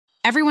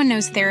Everyone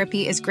knows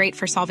therapy is great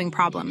for solving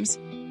problems,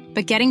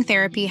 but getting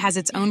therapy has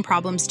its own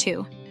problems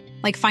too,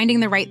 like finding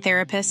the right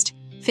therapist,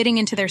 fitting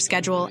into their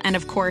schedule, and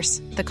of course,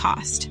 the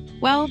cost.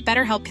 Well,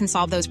 BetterHelp can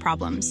solve those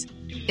problems.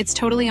 It's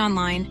totally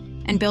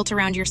online and built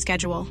around your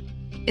schedule.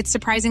 It's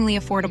surprisingly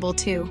affordable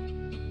too.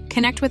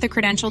 Connect with a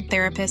credentialed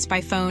therapist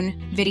by phone,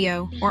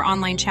 video, or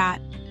online chat,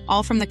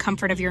 all from the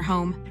comfort of your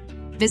home.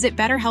 Visit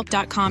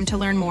BetterHelp.com to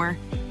learn more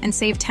and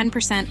save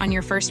 10% on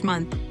your first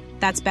month.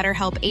 That's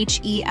BetterHelp,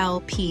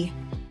 H-E-L-P.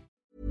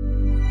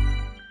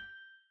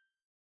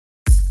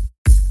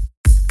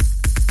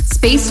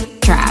 Space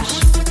trash.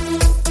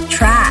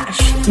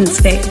 Trash in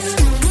space.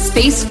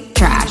 Space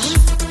trash.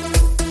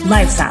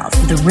 Lifestyles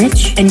for the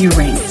rich and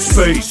Uranus.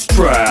 Space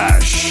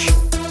trash.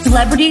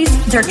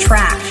 Celebrities, they're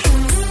trash,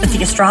 but the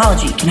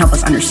astrology can help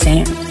us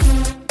understand.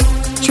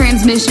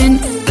 Transmission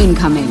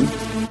incoming.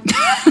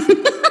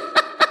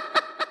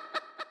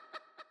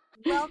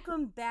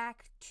 Welcome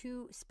back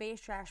to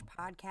Space Trash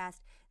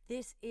Podcast.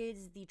 This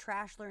is the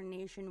Trashler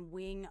Nation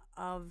wing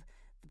of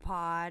the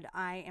pod.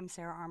 I am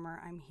Sarah Armour.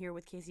 I'm here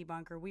with Casey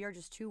Bunker. We are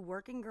just two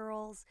working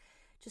girls,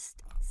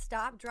 just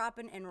stop,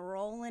 dropping, and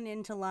rolling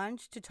into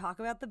lunch to talk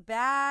about the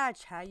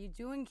batch. How you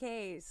doing,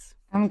 Case?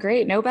 I'm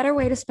great. No better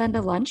way to spend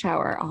a lunch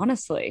hour,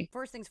 honestly.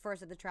 First things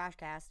first at the Trash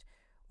Cast.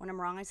 When I'm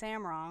wrong, I say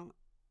I'm wrong.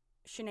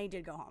 Shanae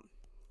did go home.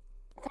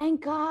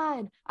 Thank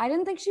God. I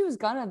didn't think she was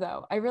gonna,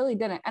 though. I really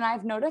didn't. And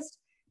I've noticed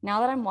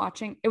now that I'm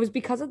watching, it was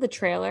because of the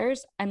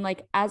trailers. And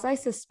like, as I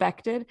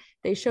suspected,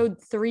 they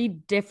showed 3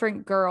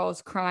 different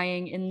girls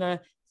crying in the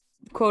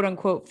quote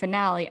unquote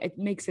finale. It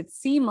makes it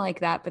seem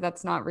like that, but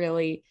that's not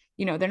really,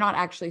 they're not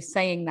actually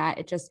saying that.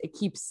 It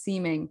keeps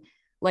seeming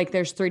like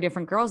there's 3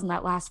 different girls in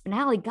that last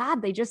finale.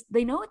 God,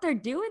 they know what they're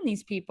doing,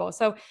 these people.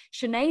 So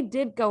Shanae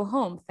did go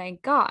home,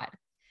 thank God.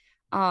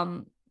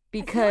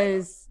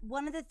 Because like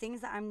one of the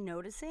things that I'm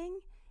noticing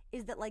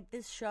is that like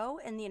this show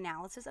and the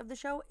analysis of the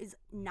show is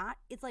not,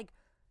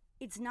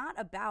 it's not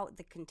about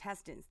the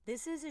contestants.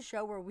 This is a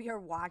show where we are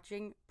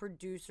watching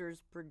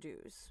producers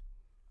produce.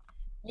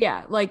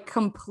 Yeah, like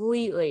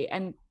completely.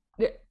 And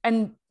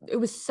it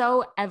was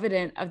so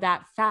evident of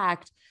that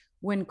fact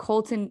when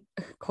Colton,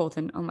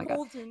 oh my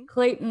God,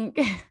 Clayton,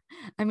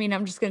 I mean,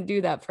 I'm just going to do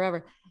that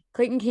forever.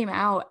 Clayton came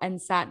out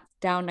and sat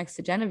down next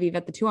to Genevieve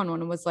at the 2-on-1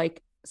 and was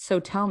like,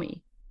 so tell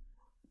me,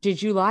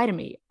 did you lie to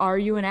me? Are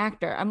you an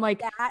actor? I'm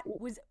like, that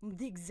was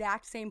the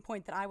exact same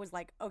point that I was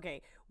like,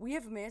 okay, we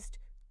have missed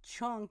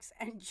chunks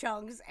and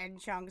chunks and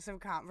chunks of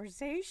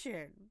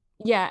conversation.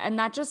 Yeah, and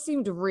that just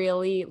seemed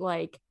really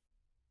like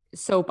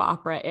soap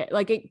opera.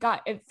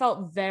 It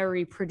felt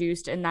very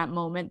produced in that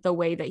moment. The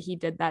way that he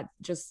did that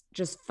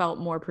just felt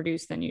more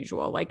produced than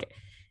usual. Like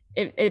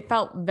it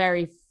felt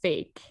very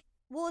fake.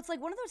 Well, it's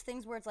like one of those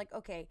things where it's like,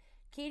 okay,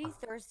 Katie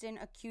Thurston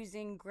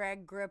accusing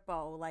Greg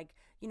Grippo, like,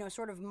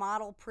 sort of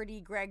model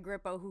pretty Greg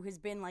Grippo, who has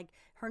been like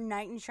her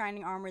knight in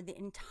shining armor the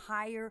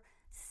entire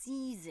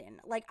season.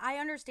 Like, I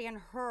understand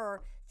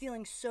her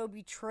feeling so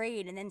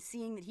betrayed and then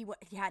seeing that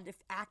he had the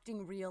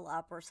acting reel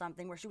up or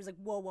something where she was like,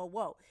 whoa, whoa,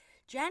 whoa.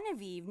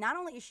 Genevieve, not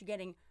only is she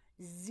getting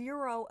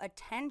 0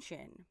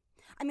 attention,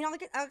 I mean,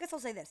 I guess I'll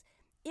say this.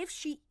 If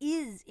she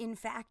is, in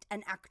fact,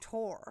 an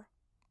actor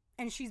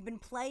and she's been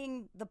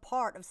playing the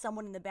part of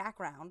someone in the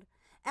background,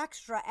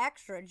 extra,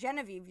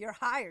 Genevieve, you're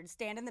hired,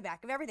 stand in the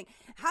back of everything.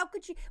 How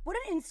could she, what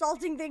an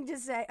insulting thing to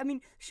say. I mean,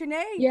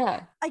 Shanae,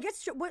 yeah. I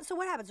guess, so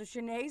what happened? So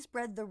Shanae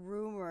spread the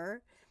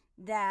rumor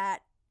that,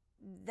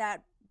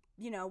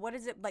 what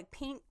is it, like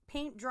paint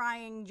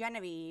drying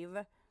Genevieve,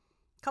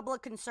 couple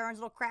of concerns,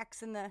 little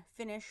cracks in the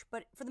finish,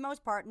 but for the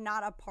most part,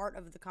 not a part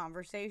of the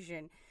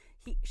conversation.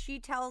 She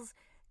tells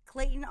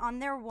Clayton on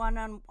their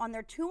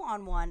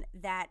 2-on-1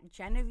 that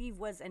Genevieve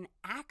was an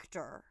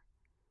actor.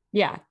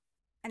 Yeah.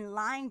 And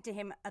lying to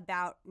him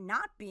about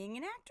not being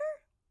an actor?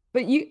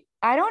 But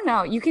I don't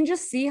know. You can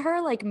just see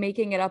her like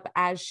making it up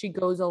as she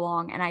goes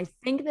along. And I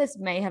think this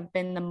may have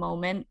been the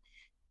moment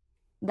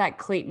that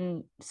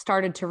Clayton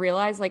started to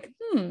realize like,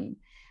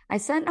 I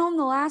sent home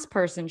the last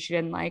person she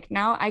didn't like.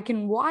 Now I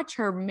can watch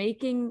her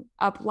making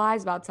up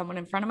lies about someone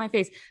in front of my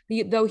face.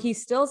 Though he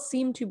still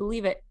seemed to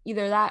believe it,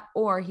 either that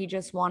or he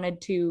just wanted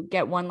to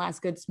get one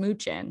last good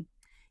smooch in.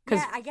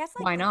 Yeah, I guess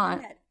like, why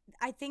not?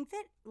 I think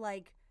that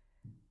like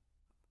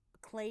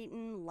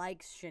Clayton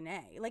likes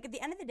Shanae. Like at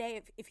the end of the day,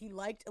 if he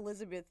liked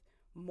Elizabeth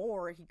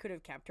more, he could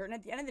have kept her. And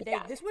at the end of the day,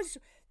 yeah. this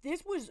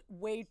was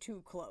way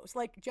too close.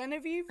 Like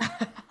Genevieve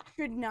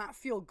should not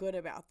feel good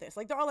about this.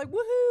 Like they're all like,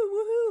 woohoo,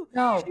 woohoo.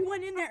 No. She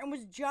went in there and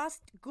was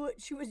just good.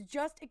 She was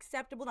just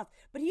acceptable enough.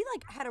 But he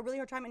like had a really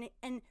hard time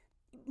and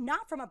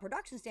not from a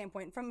production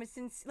standpoint, from a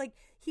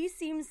he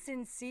seems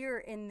sincere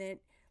in that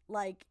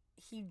like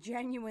he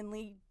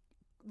genuinely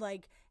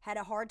like had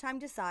a hard time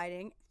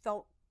deciding,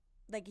 felt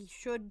like he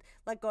should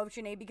let go of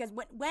Shanae because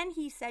when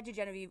he said to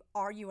Genevieve,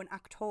 "Are you an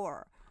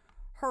actor?"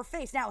 her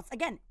face. Now,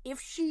 again, if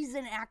she's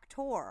an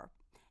actor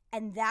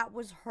and that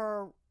was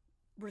her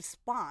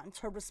response,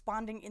 her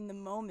responding in the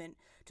moment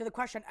to the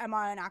question, am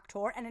I an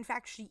actor? And in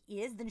fact, she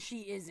is, then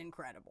she is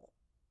incredible.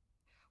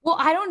 Well,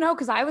 I don't know,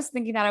 because I was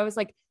thinking that I was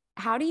like,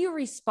 how do you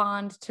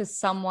respond to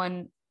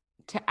someone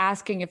to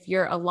asking if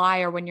you're a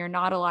liar when you're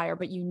not a liar,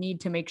 but you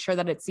need to make sure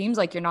that it seems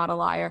like you're not a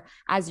liar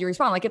as you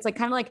respond? Like, it's like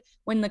kind of like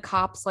when the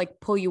cops like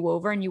pull you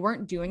over and you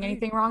weren't doing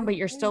anything wrong, but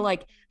you're still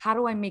like, how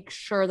do I make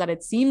sure that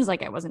it seems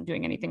like I wasn't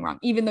doing anything wrong,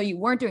 even though you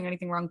weren't doing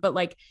anything wrong? But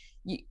like,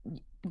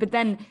 but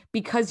then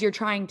because you're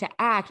trying to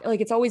act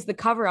like it's always the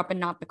cover up and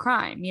not the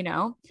crime,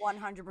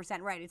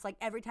 100% right. It's like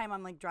every time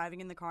I'm like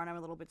driving in the car and I'm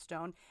a little bit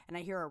stoned and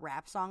I hear a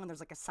rap song and there's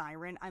like a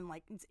siren, I'm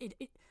like,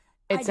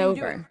 it's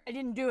over. I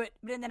didn't do it.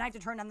 But then I have to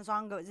turn down the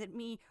song and go, is it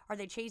me? Are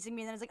they chasing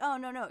me? And then it's like, oh,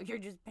 no, you're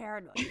just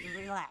paranoid. Just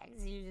relax.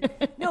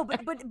 No,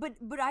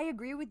 but I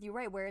agree with you,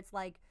 right? Where it's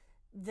like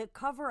the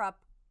cover up,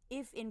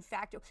 if in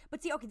fact,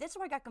 but see, okay, that's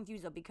where I got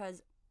confused though,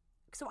 because,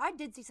 so I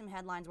did see some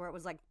headlines where it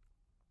was like,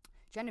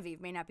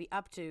 Genevieve may not be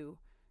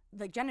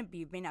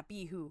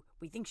who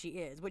we think she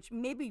is, which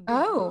maybe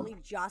was really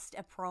just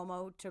a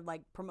promo to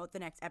like promote the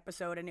next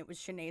episode. And it was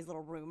Shanae's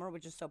little rumor,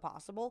 which is so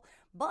possible.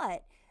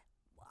 But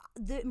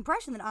the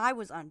impression that I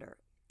was under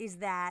is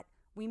that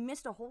we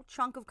missed a whole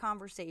chunk of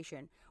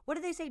conversation. What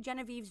did they say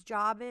Genevieve's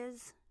job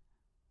is?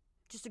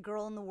 Just a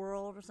girl in the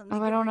world or something?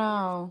 Oh, I don't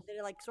know.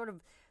 They're like sort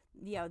of,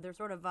 they're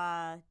sort of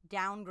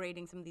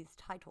downgrading some of these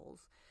titles.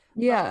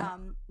 Yeah.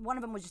 But, one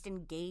of them was just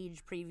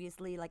engaged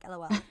previously, like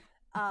LOL.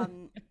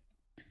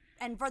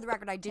 And for the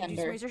record, I did do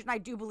some research, and I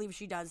do believe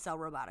she does sell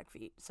robotic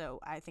feet.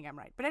 So I think I'm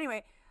right. But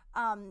anyway,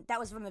 that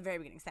was from the very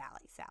beginning,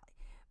 Sally.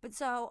 But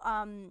so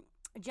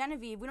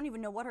Genevieve, we don't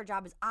even know what her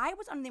job is. I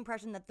was under the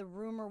impression that the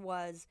rumor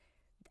was,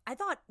 I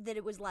thought that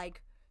it was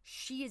like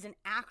she is an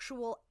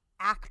actual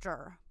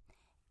actor.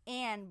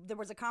 And there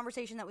was a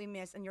conversation that we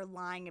missed, and you're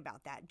lying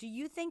about that. Do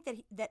you think that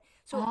it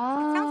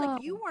sounds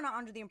like you were not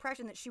under the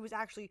impression that she was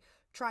actually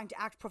trying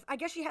to act I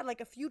guess she had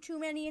like a few too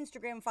many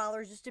Instagram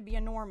followers just to be a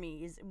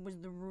normie was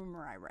the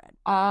rumor I read.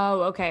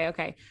 Oh,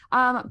 okay.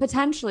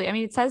 Potentially. I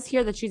mean, it says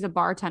here that she's a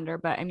bartender,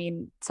 but I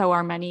mean, so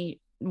are many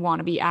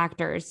wannabe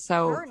actors.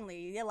 So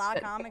certainly a lot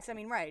of comics. I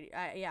mean, right.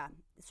 Yeah.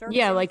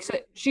 Yeah. Like, so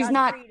she's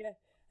not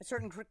a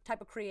certain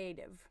type of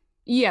creative.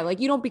 Yeah. Like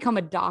you don't become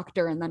a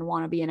doctor and then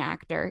want to be an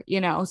actor,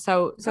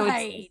 so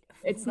right.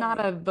 It's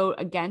not a vote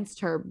against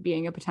her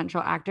being a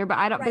potential actor, but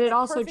I don't, but it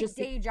also just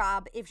day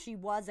job if she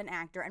was an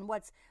actor, and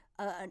what's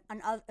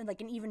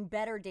an even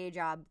better day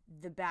job,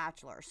 The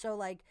Bachelor. So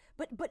like,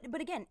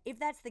 but again, if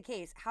that's the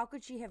case, how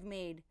could she have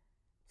made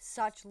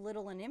such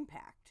little an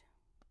impact?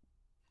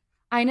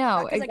 I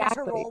know, because exactly. I guess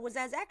her role was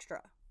as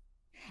extra.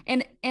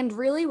 And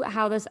really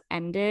how this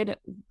ended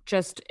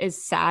just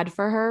is sad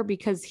for her,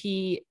 because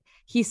he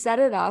set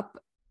it up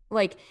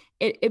like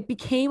it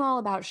became all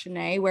about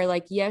Shanae, where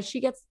like, yes,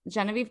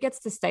 Genevieve gets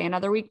to stay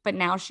another week, but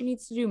now she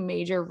needs to do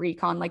major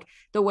recon. Like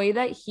the way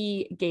that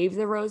he gave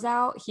the rose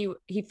out,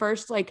 he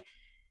first like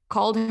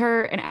called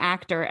her an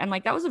actor, and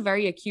like that was a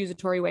very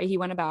accusatory way he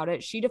went about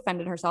it. She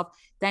defended herself.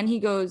 Then he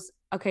goes,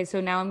 okay,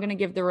 so now I'm going to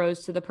give the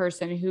rose to the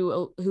person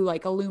who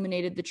like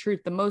illuminated the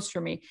truth the most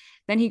for me.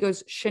 Then he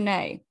goes,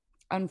 Shanae,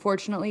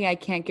 unfortunately, I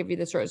can't give you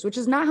this rose, which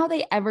is not how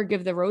they ever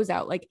give the rose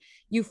out. Like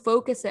you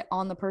focus it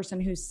on the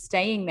person who's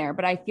staying there.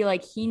 But I feel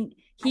like I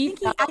think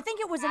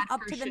it was an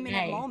up to the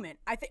minute moment.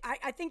 I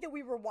think that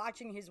we were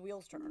watching his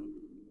wheels turn.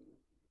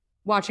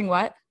 Watching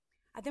what?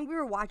 I think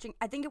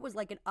it was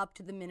like an up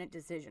to the minute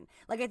decision.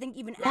 Like I think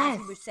even as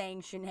he was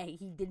saying Shanae,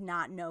 he did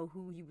not know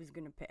who he was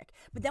going to pick.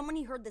 But then when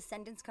he heard the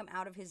sentence come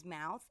out of his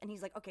mouth and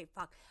he's like, okay,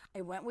 fuck,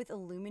 I went with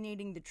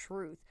illuminating the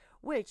truth,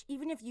 which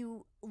even if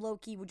you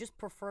low-key would just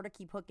prefer to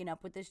keep hooking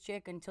up with this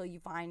chick until you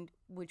find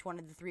which one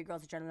of the three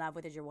girls that you're in love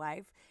with is your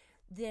wife,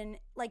 then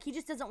like he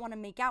just doesn't want to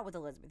make out with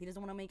Elizabeth. He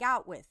doesn't want to make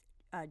out with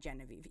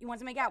Genevieve. He wants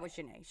to make out with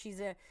Shanae.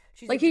 She's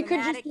like a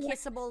dramatic,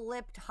 kissable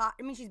lipped, hot.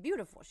 I mean, she's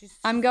beautiful.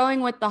 I'm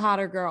going with the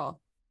hotter girl.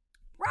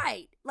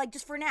 Right. Like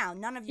just for now,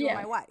 none of you are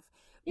my wife.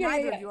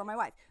 Neither of you are my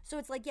wife. So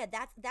it's like,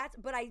 that's,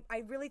 but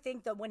I really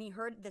think that when he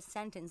heard the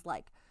sentence,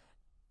 like,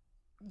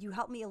 you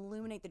helped me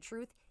illuminate the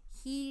truth,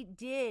 he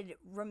did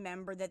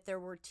remember that there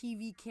were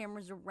TV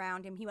cameras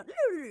around him. He went,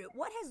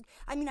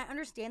 I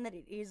understand that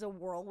it is a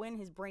whirlwind.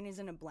 His brain is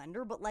in a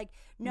blender, but like,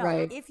 no,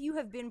 if you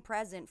have been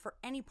present for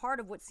any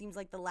part of what seems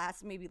like the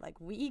last maybe like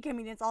week, I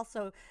mean, it's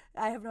also,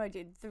 I have no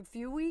idea, a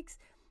few weeks,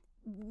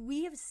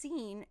 we have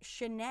seen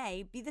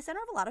Shanae be the center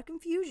of a lot of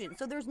confusion.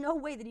 So there's no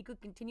way that he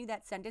could continue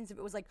that sentence if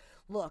it was like,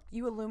 look,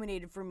 you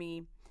illuminated for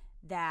me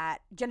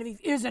that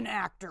Genevieve is an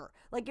actor.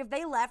 Like if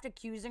they left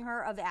accusing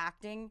her of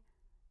acting.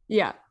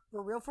 Yeah.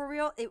 For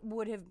real, it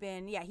would have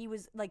been, he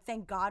was like,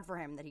 thank God for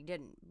him that he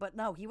didn't. But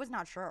no, he was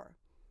not sure.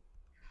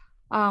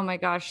 Oh my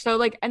gosh. So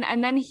like,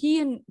 and then he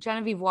and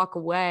Genevieve walk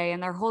away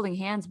and they're holding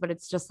hands, but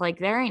it's just like,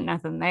 there ain't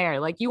nothing there.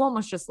 Like you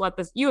almost just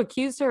you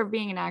accused her of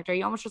being an actor.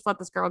 You almost just let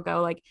this girl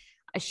go. Like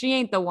she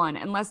ain't the one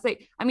unless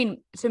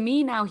to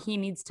me now he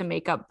needs to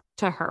make up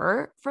to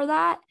her for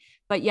that.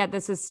 But yet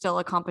this is still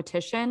a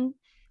competition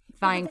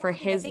vying for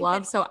his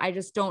love. So I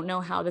just don't know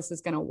how this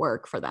is going to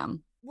work for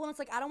them. Well, it's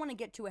like, I don't want to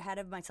get too ahead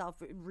of myself,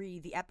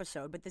 read the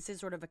episode, but this is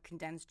sort of a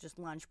condensed just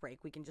lunch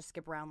break. We can just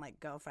skip around like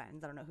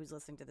girlfriends. I don't know who's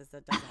listening to this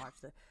that doesn't watch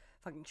the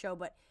fucking show,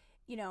 but,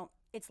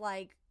 it's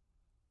like,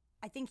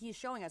 I think he's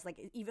showing us,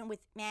 like, even with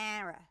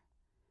Mara,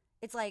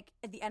 it's like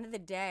at the end of the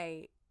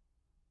day,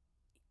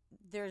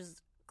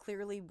 there's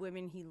clearly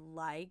women he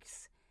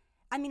likes.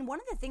 I mean, one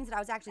of the things that I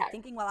was actually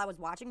thinking while I was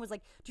watching was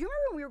like, do you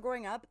remember when we were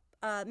growing up?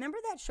 Remember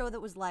that show that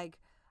was like,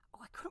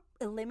 I couldn't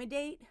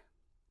eliminate,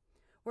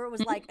 where it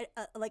was like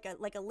a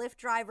Lyft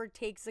driver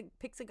picks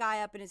a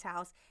guy up in his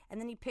house, and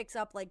then he picks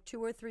up like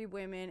 2 or 3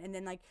 women, and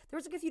then like there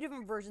was like a few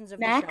different versions of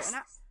the show. And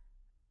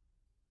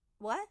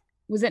what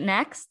was it?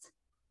 Next?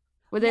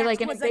 Were they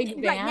like in a big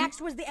van? Right,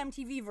 Next was the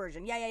MTV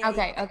version. Yeah.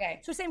 Okay.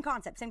 So same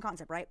concept,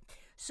 right?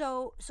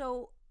 So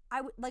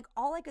I would like,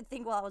 all I could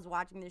think while I was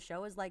watching this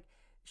show is like,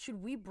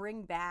 should we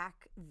bring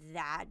back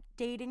that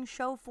dating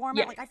show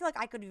format? Yeah. Like, I feel like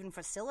I could even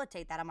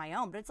facilitate that on my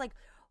own, but it's like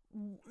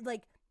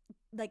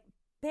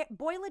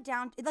boil it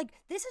down. Like,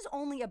 this is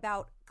only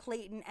about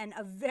Clayton and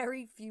a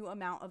very few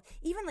amount of,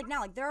 even like now,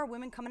 like there are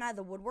women coming out of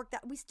the woodwork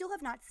that we still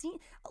have not seen.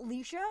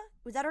 Alicia,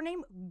 was that her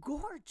name?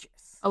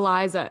 Gorgeous.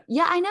 Eliza.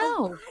 Yeah, I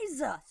know.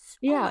 Eliza.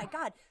 Yeah. Oh my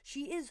God.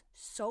 She is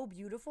so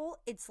beautiful.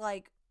 It's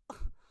like,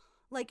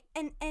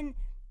 and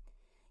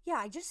yeah,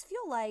 I just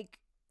feel like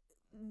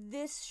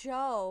this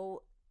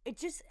show,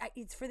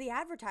 it's for the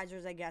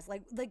advertisers, I guess.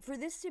 Like for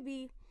this to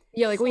be.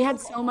 Yeah, like we had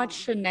so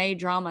much Shanae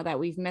drama that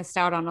we've missed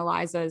out on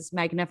Eliza's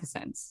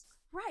magnificence.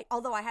 Right.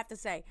 Although I have to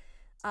say,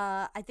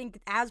 I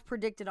think as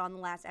predicted on the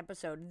last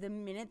episode, the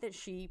minute that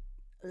she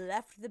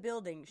left the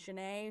building,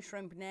 Shanae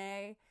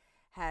Shrimpney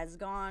has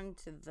gone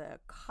to the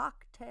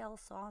cocktail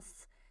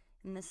sauce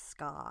in the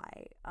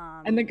sky.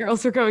 And the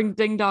girls are going,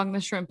 ding dong,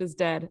 the shrimp is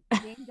dead.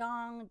 Ding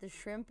dong, the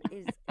shrimp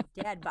is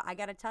dead. But I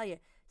got to tell you,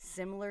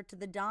 similar to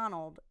the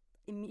Donald,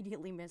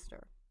 immediately missed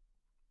her.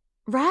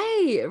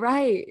 Right.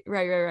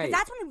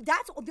 That's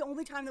the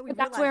only time that we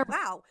realized,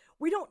 wow,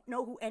 we don't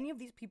know who any of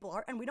these people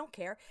are, and we don't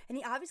care. And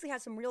he obviously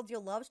has some real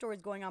deal love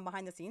stories going on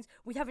behind the scenes.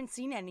 We haven't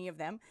seen any of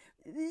them.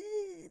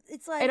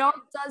 It's like, it all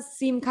does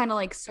seem kind of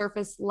like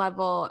surface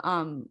level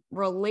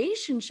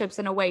relationships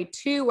in a way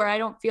too, where I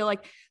don't feel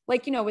like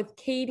with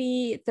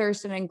Katie,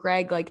 Thurston, and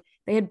Greg, like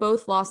they had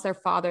both lost their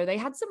father. They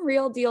had some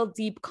real deal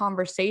deep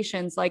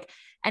conversations, like,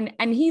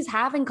 and he's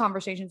having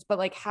conversations, but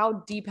like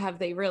how deep have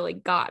they really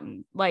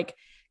gotten? Like,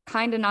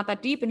 kind of not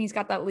that deep. And he's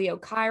got that Leo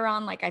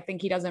Chiron. Like, I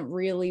think he doesn't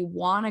really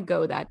want to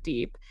go that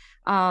deep.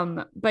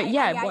 But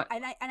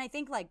I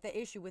think like the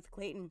issue with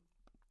Clayton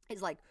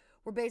is like,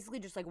 we're basically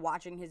just like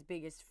watching his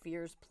biggest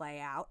fears play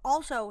out.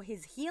 Also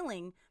his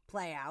healing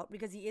play out,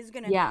 because he is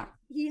going to,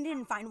 he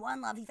didn't find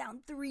one love. He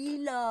found 3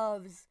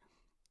 loves.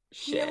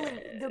 Shit.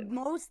 Healing, the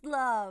most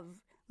love.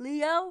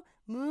 Leo,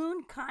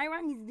 Moon,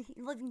 Chiron, he's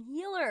a living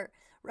healer,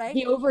 right?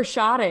 He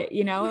overshot it,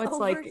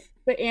 like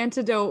the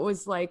antidote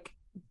was like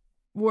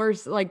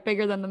worse, like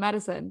bigger than the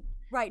medicine.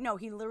 Right. No,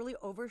 he literally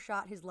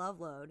overshot his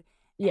love load.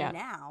 And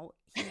now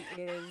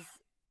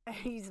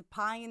he's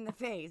pie in the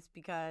face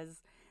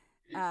because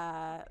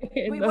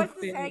what's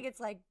the saying? It's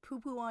like poo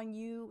poo on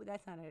you.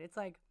 That's not it. It's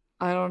like,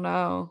 I don't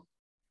know.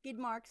 Skid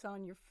marks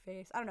on your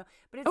face. I don't know.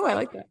 But it's I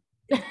like that.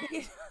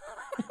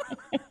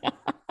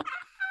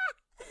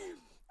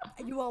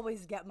 You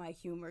always get my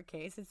humor,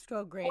 Case. It's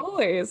so great.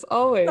 Always.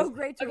 So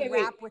great to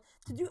rap with,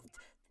 to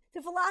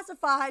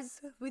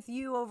philosophize with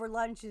you over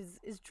lunch is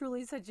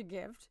truly such a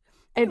gift.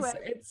 Anyway,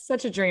 it's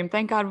such a dream.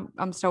 Thank God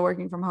I'm still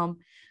working from home.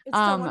 It's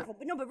so wonderful.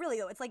 But really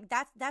though, it's like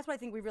that's what I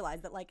think we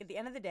realized, that like at the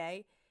end of the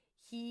day,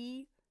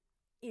 he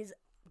is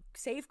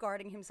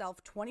safeguarding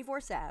himself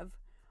 24/7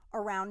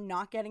 around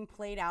not getting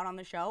played out on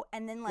the show.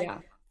 And then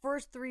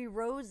first 3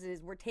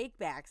 roses were take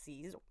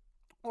backsies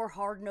or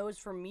hard nose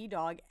from me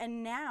dog.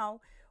 And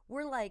now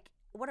we're like,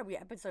 what are we,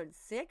 episode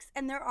 6?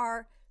 And there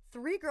are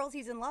 3 girls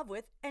he's in love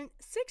with, and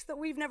 6 that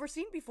we've never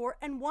seen before,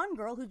 and 1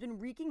 girl who's been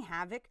wreaking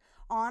havoc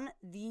on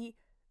the,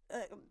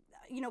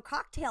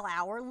 cocktail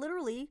hour,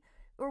 literally,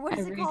 or what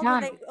is it called?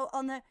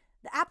 On the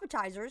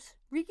appetizers,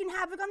 wreaking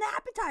havoc on the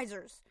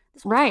appetizers.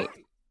 This whole time.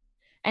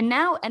 And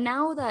now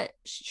that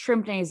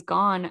Shrimpney's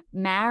gone,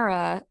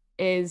 Mara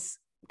is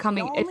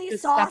coming. The only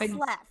sauce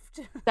left.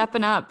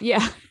 Stepping up,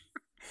 yeah.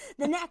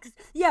 The next,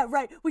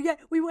 right.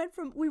 We went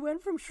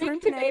from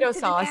shrimp to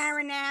sauce. The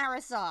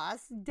marinara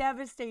sauce.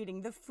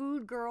 Devastating. The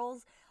food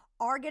girls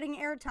are getting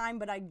airtime,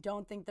 but I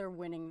don't think they're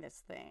winning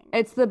this thing.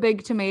 It's the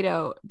big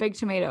tomato. Big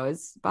tomato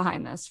is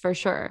behind this for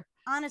sure.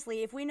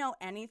 Honestly, if we know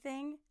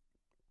anything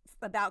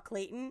about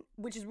Clayton,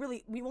 which is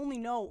really, we only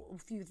know a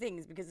few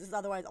things because this has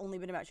otherwise only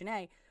been about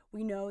Shanae.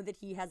 We know that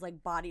he has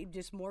like body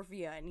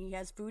dysmorphia and he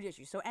has food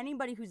issues. So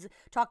anybody who's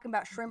talking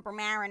about shrimp or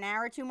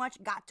marinara too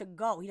much got to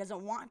go. He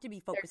doesn't want to be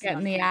focusing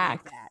on the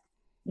act. Like that.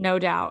 No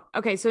doubt.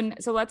 Okay, so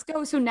let's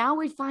go. So now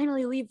we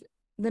finally leave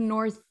the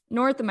North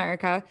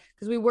America,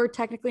 because we were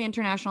technically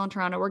international in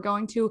Toronto. We're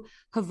going to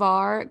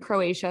Hvar,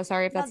 Croatia.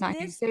 Sorry if that's not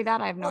how you say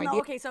that. I have no idea.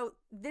 Okay, so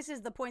this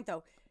is the point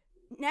though.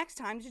 Next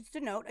time, just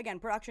a note, again,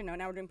 production note.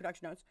 Now we're doing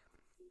production notes.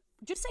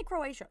 Just say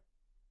Croatia.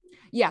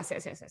 Yes.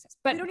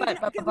 But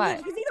because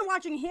even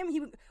watching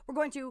him, we're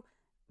going to,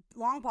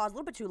 long pause, a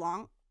little bit too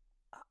long,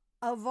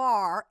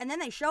 Hvar, and then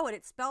they show it.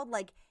 It's spelled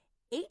like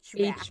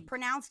HVAC,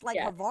 pronounced like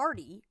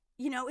Havarti.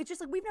 It's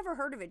just like, we've never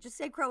heard of it. Just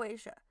say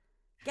Croatia.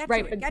 Get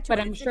Right, to it. Get to but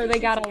it. I'm It's sure they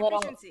got a little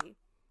efficiency.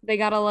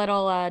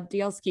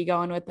 deal ski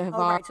going with the Oh,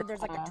 Havar. right. So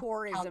there's like a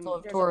tourism. Council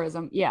of there's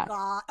Tourism. Yeah.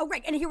 Oh,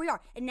 right. And here we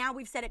are. And now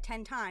we've said it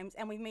 10 times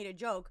and we've made a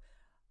joke.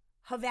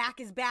 Havac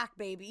is back,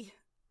 baby.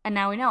 And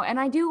now we know. And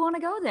I do want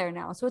to go there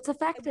now. So it's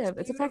effective.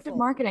 It's effective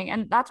marketing.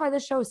 And that's why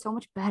this show is so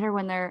much better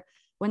when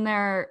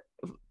they're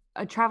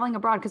traveling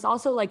abroad. Because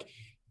also like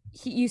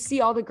you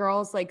see all the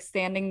girls like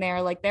standing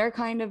there, like they're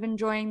kind of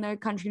enjoying the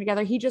country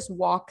together. He just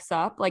walks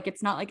up. Like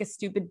it's not like a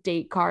stupid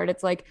date card.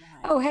 It's like,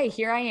 oh, hey,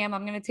 here I am.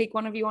 I'm going to take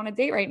one of you on a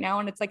date right now.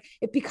 And it's like,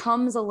 it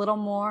becomes a little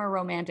more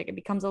romantic. It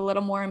becomes a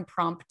little more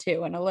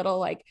impromptu and a little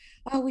like,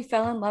 oh, we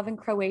fell in love in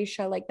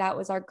Croatia. Like that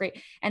was our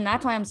great. And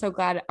that's why I'm so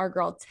glad our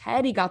girl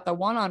Teddy got the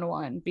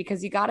one-on-one,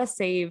 because you got to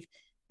save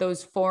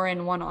those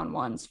foreign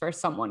one-on-ones for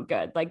someone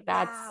good. Like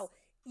that's. Wow.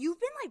 You've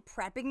been like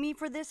prepping me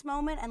for this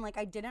moment and like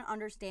I didn't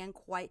understand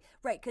quite.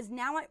 Right. Because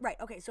now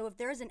okay. So if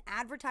there's an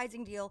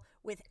advertising deal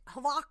with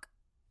Havac,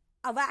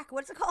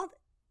 what's it called?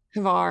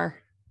 Havar.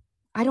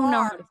 I don't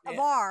know.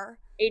 Havar.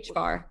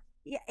 HVAR.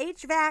 Yeah.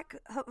 HVAC,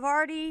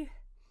 Havarti,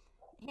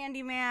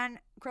 Handyman,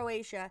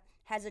 Croatia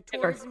has a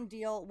tourism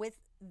deal with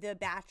the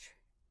Batch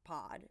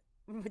Pod,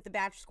 with the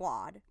Batch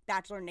Squad,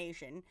 Bachelor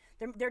Nation.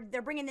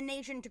 They're bringing the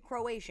nation to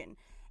Croatian.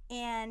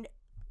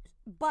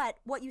 But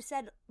what you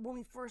said when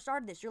we first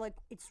started this, you're like,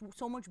 it's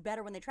so much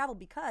better when they travel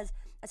because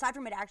aside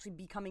from it actually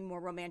becoming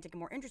more romantic and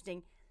more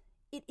interesting,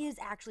 it is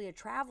actually a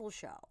travel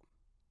show.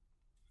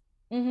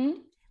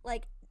 Mm-hmm.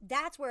 Like,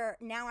 that's where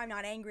now I'm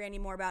not angry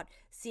anymore about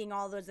seeing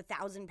all those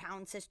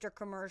 1,000-pound sister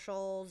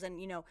commercials and,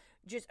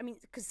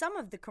 because some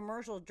of the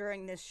commercials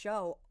during this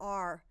show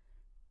are.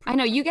 I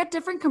know you get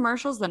different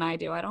commercials than I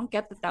do. I don't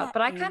get that,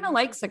 but I kind of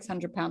like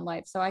 600-pound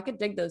life, so I could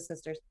dig those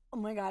sisters. Oh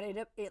my God, it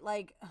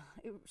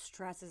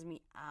stresses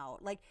me out.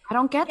 Like I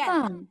don't get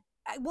them.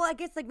 I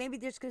guess like maybe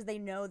just because they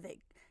know that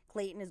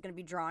Clayton is going to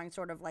be drawing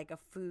sort of like a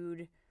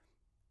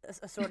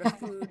sort of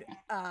food,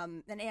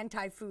 an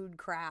anti-food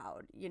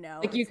crowd.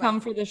 Like you come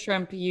for the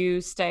shrimp,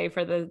 you stay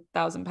for the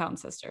 1,000-pound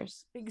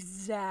sisters.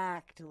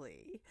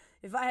 Exactly.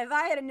 If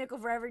I had a nickel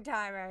for every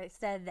time I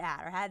said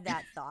that or had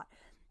that thought.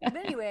 But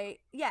anyway,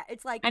 yeah,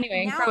 it's like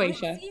in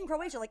Croatia. Seeing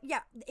Croatia, like, yeah,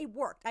 it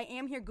worked. I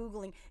am here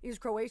Googling, is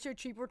Croatia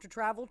cheaper to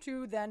travel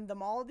to than the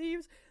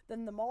Maldives,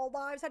 than the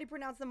Maldives? How do you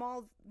pronounce the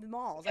Malls?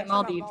 Yeah,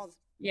 Maldives.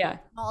 Yeah.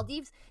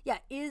 Maldives. Yeah.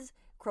 Is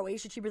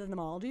Croatia cheaper than the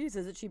Maldives?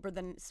 Is it cheaper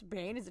than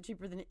Spain? Is it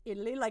cheaper than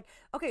Italy? Like,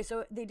 okay,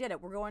 so they did it.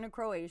 We're going to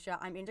Croatia.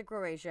 I'm into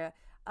Croatia.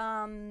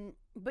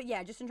 But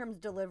yeah, just in terms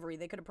of delivery,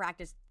 they could have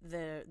practiced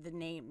the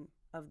name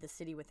of the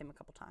city with him a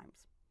couple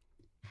times.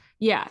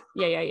 Yeah.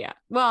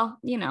 Well,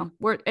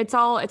 it's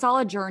all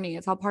a journey.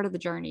 It's all part of the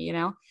journey,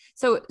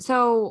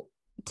 So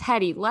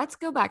Teddy, let's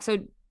go back. So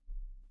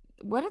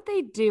what did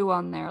they do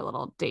on their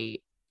little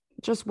date?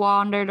 Just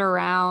wandered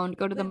around,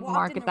 go to the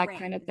market, that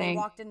kind of thing. They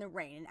walked in the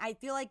rain. And I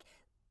feel like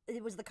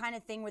it was the kind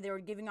of thing where they were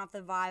giving off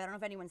the vibe. I don't know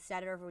if anyone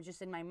said it or if it was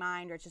just in my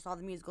mind or it's just all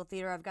the musical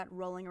theater I've got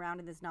rolling around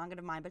in this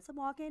non-good mind, but it's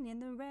walking in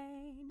the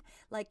rain.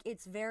 Like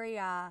it's very,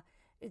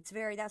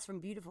 that's from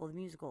Beautiful, the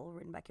musical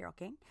written by Carole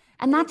King.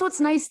 And that's what's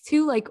nice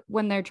too, like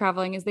when they're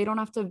traveling is they don't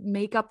have to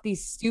make up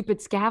these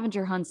stupid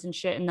scavenger hunts and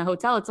shit in the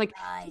hotel. It's like,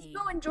 just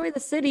go enjoy the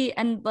city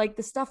and like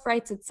the stuff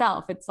writes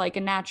itself. It's like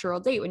a natural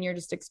date when you're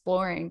just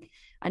exploring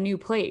a new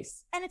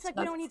place. And it's like,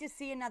 we don't need to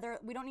see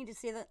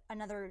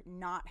another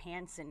not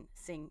Hanson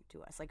sing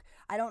to us. Like,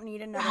 I don't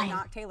need another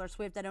not Taylor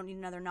Swift. I don't need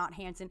another not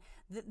Hanson.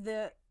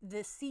 The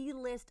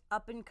C-list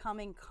up and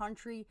coming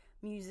country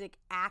music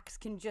acts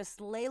can just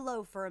lay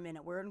low for a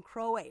minute. We're in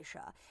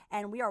Croatia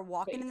and we are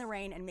walking in the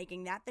rain and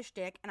making that the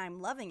shtick, and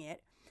I'm loving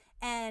it.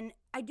 And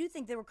I do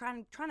think they were kind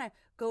of trying to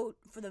go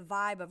for the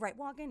vibe of, right,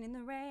 walking in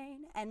the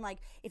rain. And, like,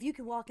 if you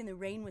can walk in the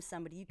rain with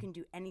somebody, you can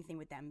do anything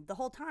with them. The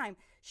whole time,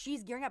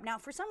 she's gearing up. Now,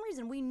 for some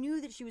reason, we knew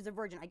that she was a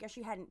virgin. I guess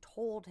she hadn't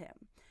told him.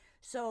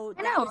 So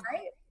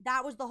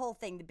that was the whole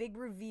thing. The big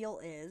reveal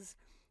is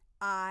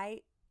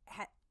I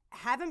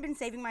haven't been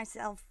saving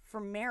myself for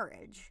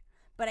marriage,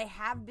 but I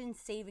have been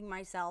saving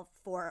myself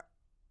for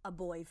a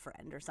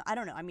boyfriend or something. I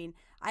don't know. I mean,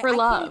 I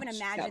can't even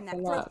imagine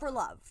that. For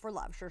love.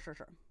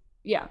 Sure.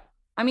 Yeah.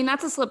 I mean,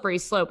 that's a slippery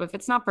slope. If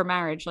it's not for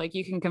marriage, like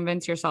you can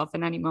convince yourself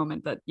in any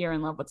moment that you're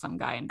in love with some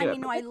guy and do it.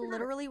 No, I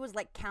literally was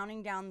like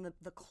counting down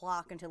the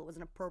clock until it was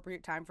an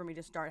appropriate time for me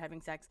to start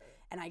having sex.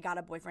 And I got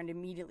a boyfriend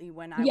immediately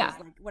when I was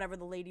like, whatever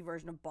the lady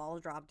version of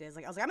balls dropped is.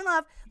 Like, I was like, I'm in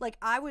love. Like,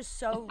 I was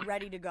so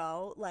ready to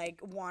go. Like,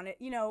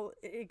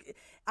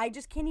 I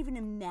just can't even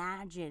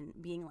imagine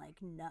being like,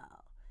 no,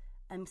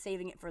 I'm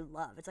saving it for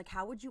love. It's like,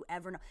 how would you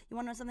ever know? You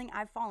want to know something?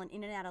 I've fallen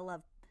in and out of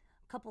love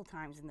a couple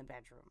times in the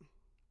bedroom.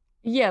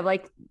 Yeah,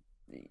 like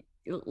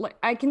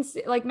I can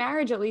see, like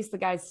marriage, at least the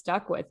guy's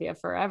stuck with you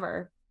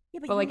forever.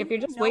 Yeah, but like if you're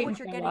just waiting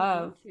for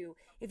love,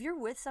 if you're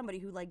with somebody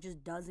who like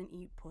just doesn't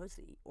eat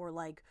pussy or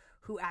like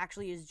who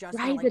actually is just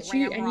right, gonna, like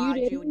ramrod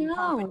you and know.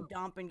 pump and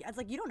dump and it's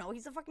like, you don't know,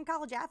 he's a fucking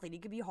college athlete. He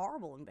could be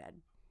horrible in bed.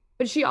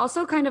 But she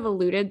also kind of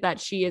alluded that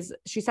she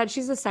said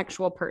she's a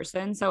sexual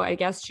person. So I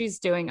guess she's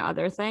doing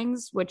other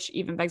things, which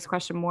even begs the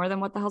question more than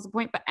what the hell's the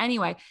point. But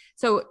anyway,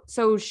 so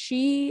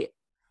she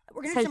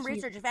We're gonna do some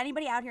research. If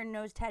anybody out here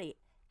knows Teddy,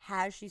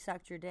 has she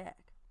sucked your dick?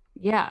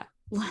 Yeah,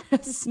 let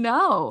us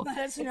know. Let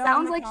us know. It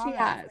sounds like she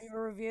has. Leave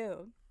a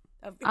review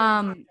of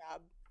job.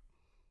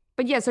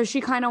 But yeah, so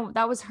she kind of,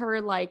 that was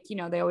her, like, you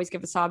know, they always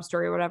give a sob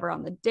story or whatever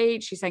on the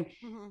date. She's saying,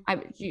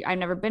 I've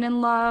never been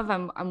in love.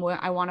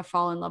 I want to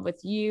fall in love with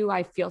you.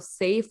 I feel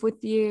safe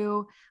with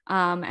you.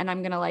 And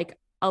I'm going to like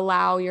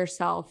allow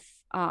yourself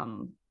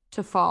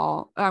to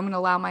fall. I'm going to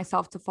allow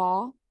myself to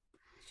fall.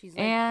 She's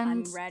like,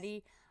 I'm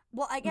ready.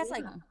 Well, I guess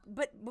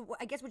but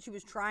I guess what she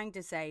was trying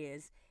to say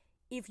is,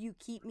 if you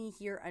keep me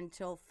here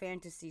until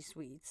fantasy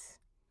suites.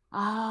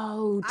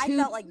 Oh, I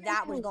felt like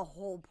that was the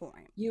whole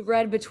point. You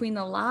read between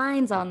the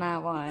lines on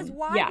that one. Because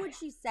why would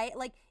she say it?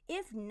 Like,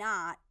 if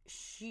not,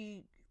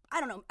 I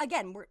don't know.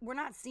 Again, we're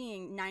not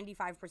seeing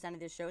 95%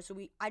 of this show, so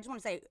I just want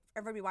to say,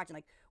 everybody watching,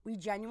 like, we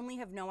genuinely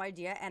have no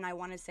idea, and I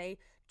want to say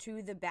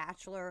to the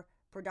Bachelor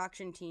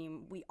production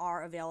team, we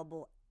are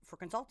available for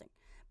consulting,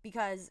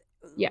 because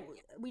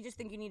we just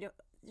think you need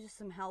just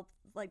some help,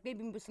 like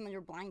maybe with some of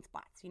your blind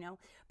spots, you know.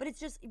 But it's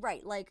just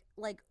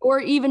like, or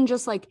even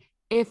just like,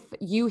 if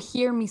you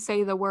hear me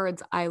say the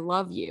words "I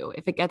love you,"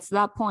 if it gets to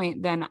that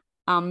point, then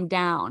I'm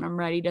down. I'm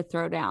ready to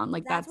throw down.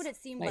 Like that's what it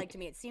seemed like to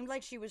me. It seemed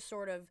like she was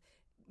sort of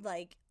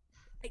like.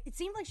 It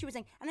seemed like she was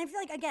saying, and I feel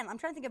like, again, I'm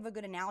trying to think of a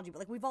good analogy, but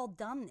like we've all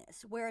done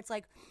this, where it's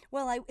like,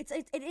 well,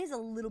 it is a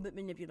little bit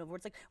manipulative, where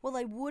it's like, well,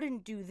 I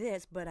wouldn't do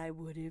this, but I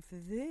would if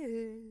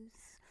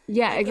this.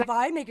 Yeah, like, exactly. If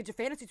I make it to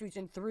fantasy suites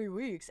in 3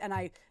 weeks and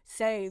I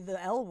say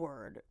the L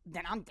word,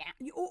 then I'm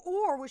down.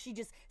 Or was she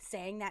just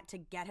saying that to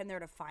get him there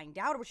to find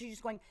out? Or was she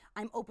just going,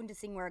 I'm open to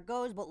seeing where it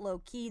goes, but low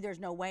key, there's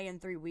no way in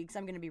 3 weeks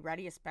I'm going to be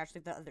ready, especially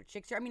if the other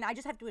chicks here. I mean, I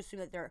just have to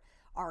assume that there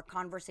are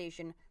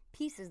conversation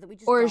pieces that we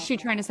just Or is she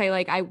trying to say,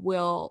 like, I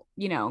will,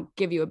 you know,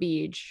 give you a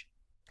beach,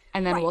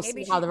 and then we'll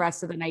see how the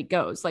rest of the night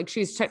goes. Like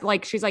she's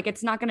like,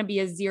 it's not going to be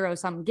a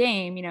 0-sum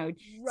game. You know,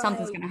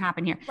 something's going to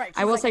happen here. Right.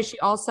 I will say she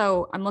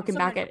also, I'm looking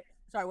back at.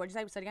 Sorry, what did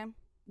you say? Say it again.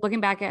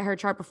 Looking back at her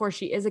chart before,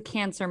 she is a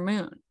Cancer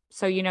moon.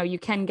 So, you know, you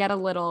can get a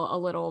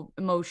little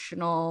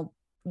emotional,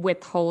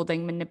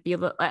 withholding,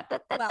 manipulative.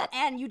 Well,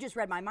 and you just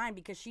read my mind,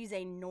 because she's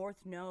a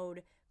North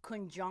Node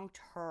conjunct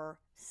her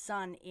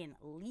sun in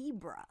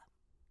Libra.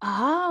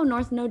 Oh,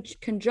 North Node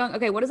conjunct.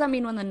 Okay, what does that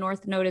mean when the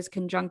North Node is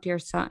conjunct your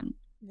sun?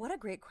 What a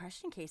great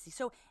question, Casey.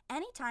 So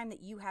anytime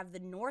that you have the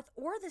North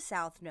or the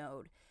South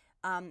Node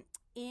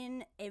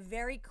in a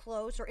very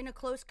close, or in a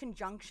close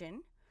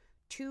conjunction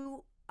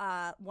to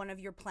one of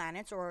your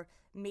planets or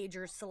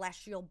major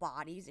celestial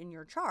bodies in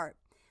your chart,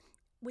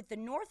 with the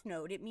North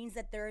Node, it means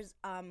that there's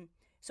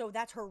so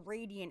that's her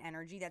radiant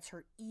energy, that's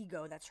her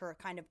ego, that's her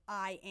kind of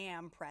I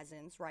am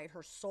presence, right?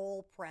 Her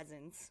soul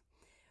presence,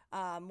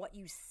 what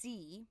you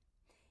see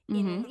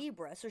in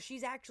Libra. So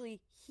she's actually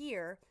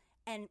here,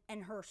 and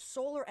her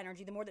solar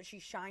energy, the more that she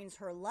shines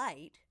her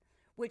light,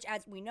 which,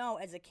 as we know,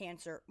 as a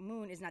Cancer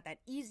moon, is not that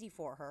easy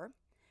for her.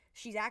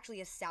 She's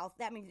actually a south,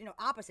 that means, you know,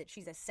 opposite.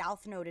 She's a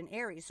south node in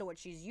Aries. So what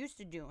she's used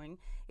to doing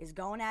is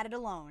going at it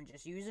alone,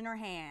 just using her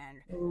hand,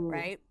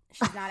 right?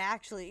 She's not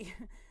actually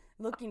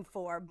looking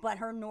for, but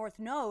her North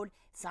Node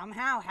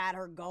somehow had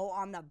her go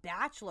on The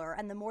Bachelor.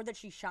 And the more that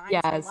she shines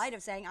her light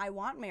of saying, I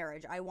want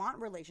marriage, I want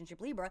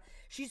relationship, Libra,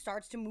 she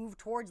starts to move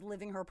towards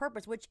living her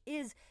purpose, which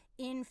is,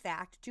 in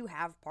fact, to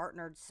have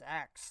partnered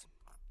sex.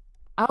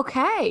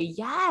 Okay.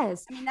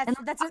 Yes. I mean,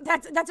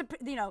 that's a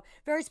you know,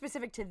 very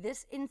specific to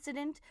this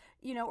incident,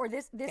 you know, or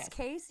this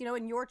case, you know,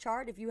 in your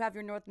chart. If you have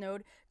your North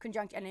Node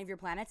conjunct any of your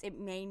planets, it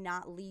may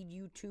not lead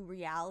you to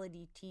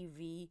reality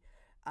TV,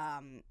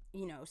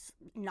 you know,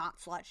 not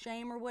slut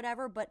shame or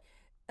whatever. But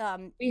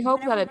we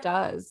hope that it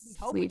does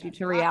lead you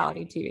to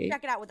reality TV.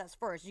 Check it out with us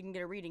first. You can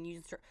get a reading.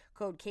 Use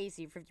code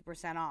Casey,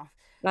 50% off.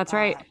 That's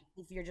right.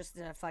 If you're just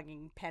a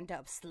fucking pent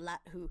up slut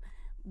who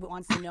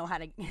wants to know how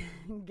to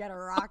get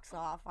her rocks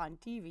off on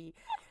TV.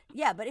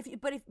 Yeah, but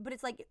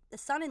it's like the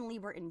sun in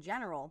Libra in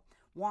general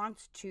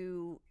wants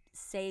to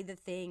say the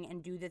thing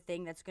and do the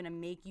thing that's going to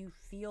make you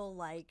feel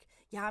like,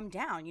 yeah, I'm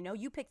down. You know,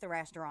 you pick the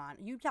restaurant.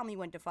 You tell me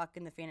when to fuck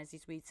in the fantasy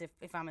suites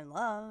if I'm in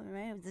love,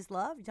 right? Is this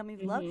love? You tell me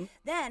if you love.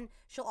 Then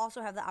she'll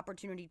also have the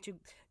opportunity to,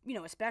 you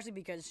know, especially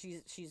because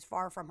she's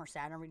far from her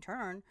Saturn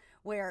return,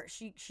 where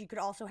she could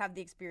also have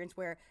the experience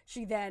where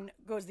she then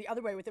goes the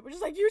other way with it, which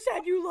is like, you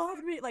said you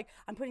loved me. Like,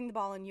 I'm putting the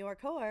ball in your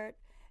court,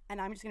 and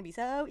I'm just going to be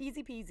so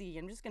easy peasy.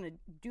 I'm just going to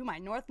do my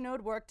North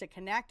Node work to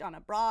connect on a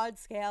broad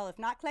scale. If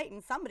not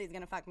Clayton, somebody's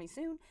going to fuck me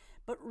soon.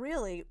 But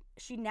really,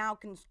 she now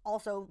can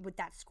also, with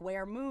that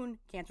square moon,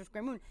 Cancer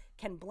square moon,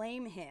 can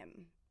blame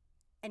him.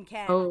 And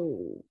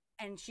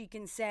and she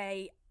can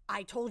say,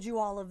 I told you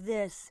all of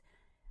this.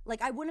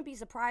 Like, I wouldn't be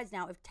surprised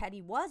now if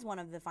Teddy was one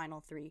of the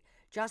final 3,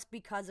 just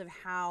because of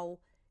how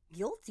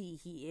guilty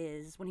he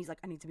is when he's like,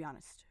 I need to be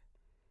honest.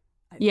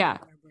 Yeah.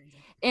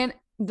 And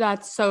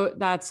that's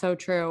so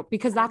true,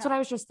 because that's what I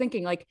was just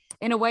thinking. Like,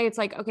 in a way, it's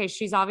like, okay,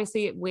 she's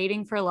obviously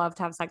waiting for love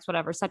to have sex,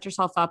 whatever, set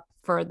yourself up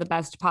for the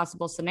best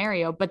possible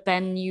scenario. But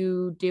then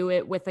you do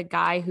it with a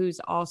guy who's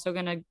also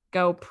going to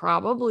go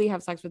probably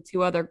have sex with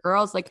 2 other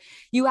girls. Like,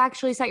 you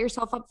actually set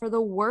yourself up for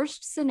the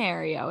worst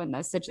scenario in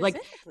this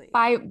situation.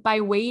 Like, by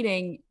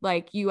waiting,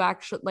 like, you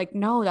actually, like,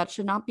 no, that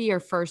should not be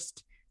your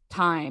first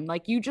time.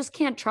 Like, you just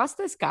can't trust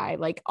this guy.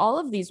 Like, all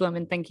of these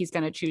women think he's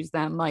going to choose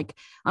them. Like,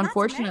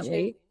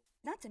 unfortunately.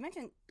 Not to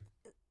mention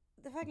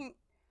the fucking,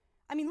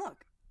 I mean,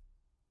 look,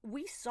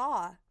 we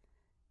saw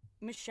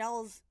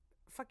Michelle's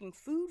fucking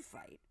food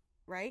fight,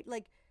 right?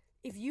 Like,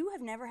 if you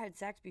have never had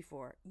sex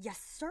before, you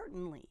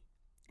certainly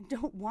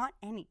don't want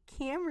any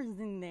cameras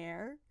in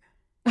there.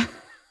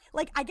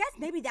 Like, I guess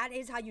maybe that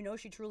is how you know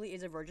she truly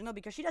is a virgin, though,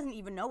 because she doesn't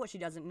even know what she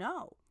doesn't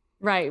know.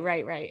 Right.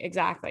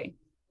 Exactly.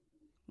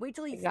 Wait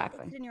till you stick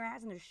it in your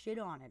ass and there's shit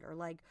on it. Or,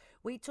 like,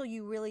 wait till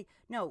you really...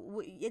 No,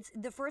 it's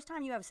the first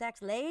time you have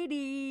sex.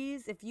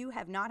 Ladies, if you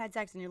have not had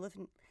sex and you're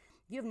listening...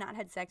 If you have not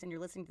had sex and you're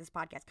listening to this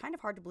podcast, kind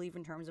of hard to believe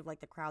in terms of, like,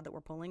 the crowd that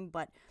we're pulling.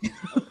 But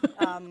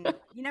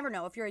you never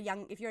know. If you're a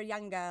young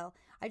girl,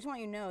 I just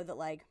want you to know that,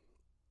 like...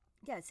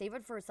 Yeah, save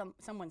it for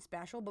someone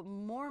special. But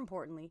more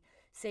importantly,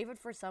 save it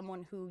for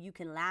someone who you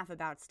can laugh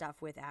about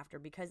stuff with after.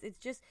 Because it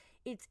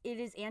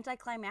is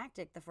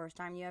anticlimactic the first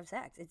time you have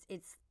sex.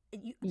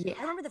 I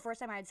remember the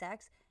first time I had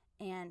sex,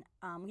 and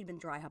we'd been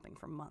dry humping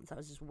for months. I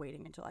was just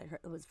waiting until I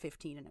was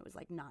 15, and it was,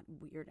 like, not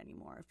weird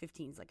anymore.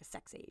 15 is, like, a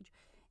sex age.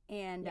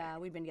 And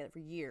we'd been together for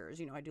years.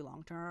 You know, I do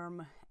long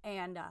term.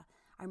 And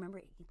I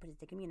remember he put his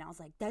dick in me, and I was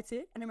like, that's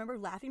it? And I remember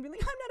laughing, being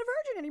like, I'm not a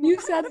virgin anymore.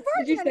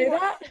 Did you say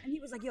that? And he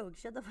was like, yo,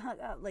 shut the fuck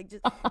up. Like,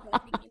 just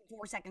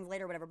 4 seconds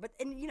later or whatever. But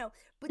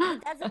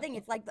that's the thing.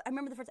 It's like, I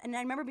remember the first, and I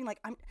remember being like,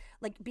 I'm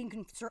like being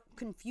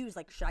confused.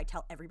 Like, should I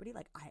tell everybody,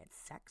 like, I had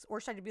sex? Or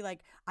should I be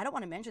like, I don't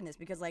want to mention this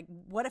because, like,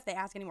 what if they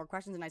ask any more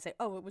questions and I say,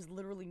 oh, it was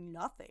literally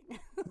nothing?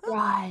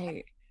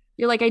 Right.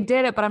 You're like, I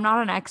did it, but I'm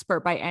not an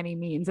expert by any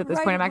means at this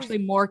point. I'm actually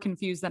more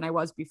confused than I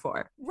was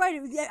before.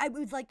 Right. I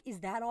was like, is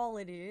that all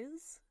it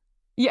is?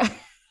 Yeah.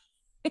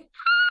 It's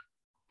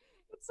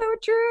so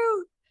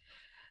true.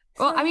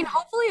 Well, I mean,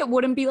 hopefully it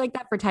wouldn't be like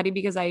that for Teddy,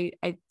 because I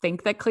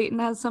think that Clayton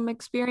has some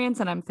experience,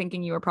 and I'm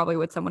thinking you were probably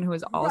with someone who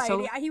was also...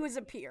 Right, yeah, he was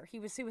a peer.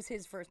 It was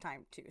his first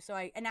time too. So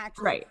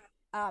actually... Right.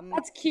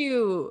 That's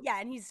cute.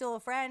 Yeah, and he's still a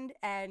friend,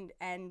 and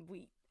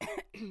we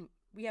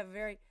we have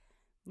very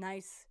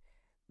nice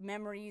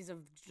memories of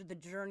the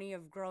journey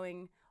of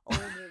growing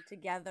older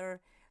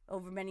together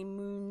over many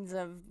moons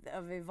of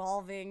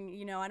evolving.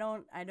 You know, I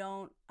don't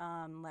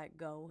let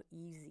go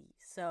easy.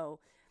 So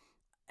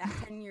at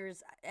 10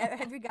 years,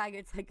 every guy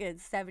gets like a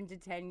 7 to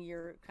 10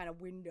 year kind of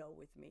window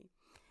with me.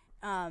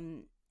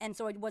 And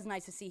so it was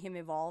nice to see him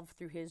evolve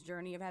through his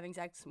journey of having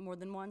sex more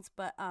than once.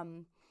 But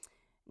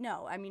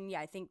no, I mean,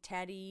 yeah, I think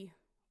Teddy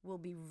will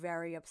be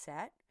very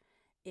upset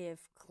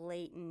if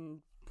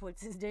Clayton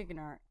puts his dick in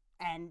her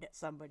and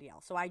somebody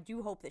else. So I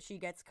do hope that she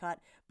gets cut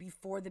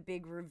before the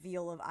big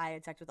reveal of I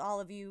had sex with all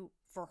of you,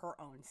 for her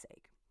own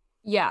sake.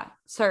 Yeah,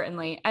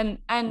 certainly. And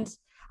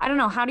I don't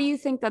know, how do you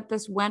think that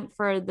this went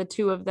for the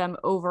two of them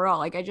overall?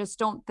 Like, I just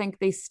don't think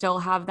they still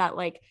have that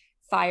like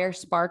fire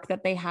spark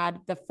that they had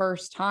the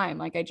first time.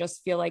 Like, I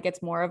just feel like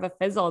it's more of a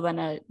fizzle than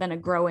a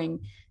growing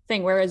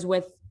thing. Whereas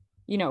with,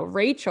 you know,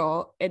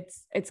 Rachel,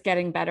 it's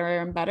getting better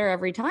and better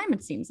every time,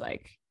 it seems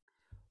like.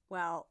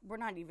 Well, we're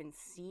not even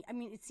seeing. I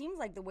mean, it seems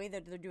like the way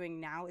that they're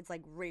doing now, it's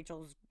like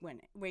Rachel won.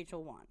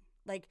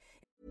 Like.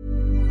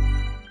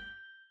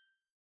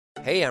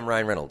 Hey, I'm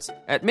Ryan Reynolds.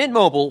 At Mint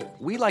Mobile,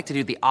 we like to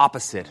do the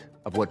opposite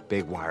of what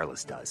Big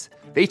Wireless does.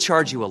 They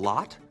charge you a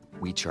lot,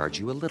 we charge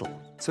you a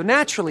little. So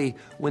naturally,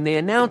 when they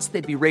announced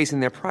they'd be raising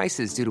their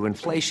prices due to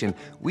inflation,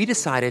 we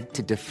decided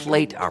to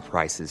deflate our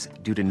prices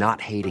due to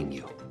not hating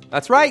you.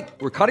 That's right.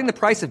 We're cutting the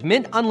price of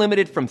Mint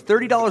Unlimited from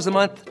 $30 a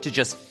month to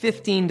just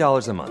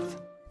 $15 a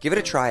month. Give it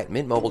a try at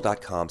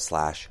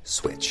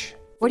mintmobile.com/switch.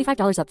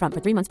 $45 up front for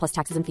 3 months plus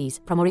taxes and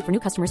fees. Promo rate for new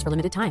customers for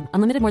limited time.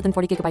 Unlimited more than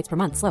 40 gigabytes per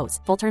month. Slows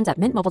full terms at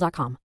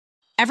mintmobile.com.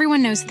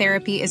 Everyone knows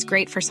therapy is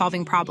great for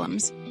solving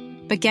problems,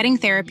 but getting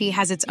therapy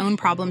has its own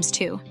problems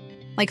too,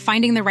 like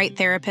finding the right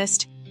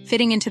therapist,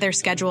 fitting into their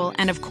schedule,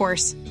 and of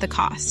course, the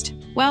cost.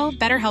 Well,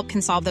 BetterHelp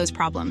can solve those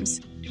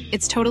problems.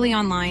 It's totally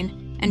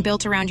online and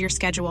built around your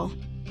schedule.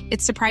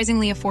 It's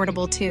surprisingly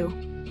affordable too.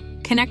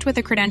 Connect with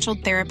a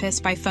credentialed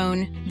therapist by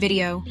phone,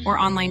 video, or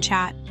online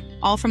chat,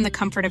 all from the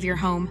comfort of your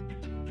home.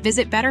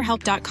 Visit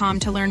BetterHelp.com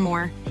to learn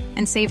more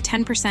and save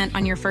 10%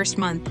 on your first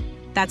month.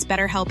 That's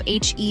BetterHelp,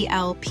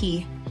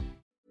 H-E-L-P.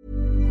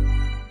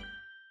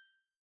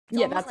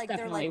 It's almost like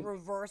definitely... they're like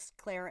reverse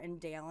Claire and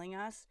Daling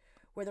us,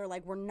 where they're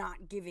like, we're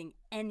not giving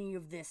any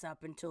of this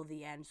up until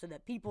the end so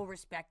that people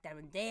respect them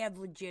and they have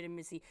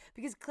legitimacy.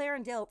 Because Claire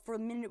and Dale, for a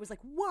minute, it was like,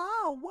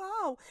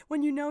 wow,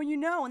 when you know, you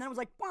know. And then it was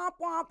like, womp,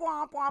 womp,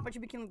 womp, womp. But she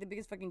became like the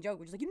biggest fucking joke,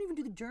 which is like, you didn't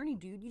even do the journey,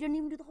 dude. You didn't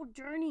even do the whole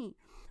journey,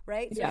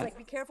 right? So It's like,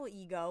 be careful,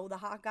 ego. The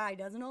hot guy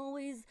doesn't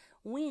always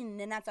win.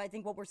 And that's, I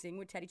think, what we're seeing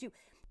with Teddy, too.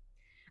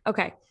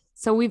 Okay.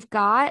 So we've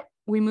got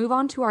we move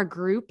on to our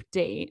group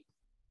date,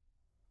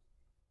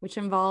 which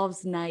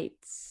involves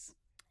Knights.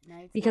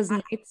 Because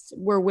Knights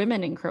were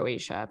women in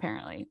Croatia,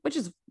 apparently, which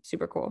is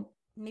super cool.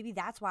 Maybe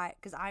that's why,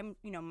 because I'm,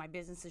 my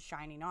business is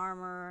Shining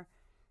Armor,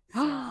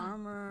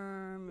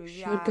 Armor, movie.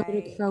 Should go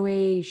to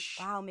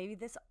Croatia. Wow, maybe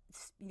this,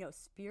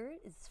 spirit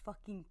is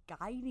fucking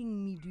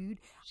guiding me, dude.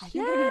 I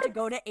think I need to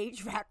go to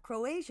HVAC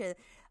Croatia.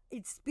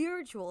 It's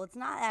spiritual. It's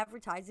not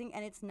advertising,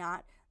 and it's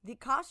not the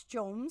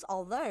costumes,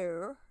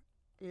 although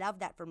love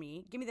that for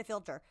me. Give me the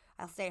filter.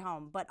 I'll stay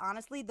home. But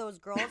honestly, those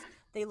girls,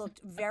 they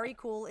looked very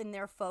cool in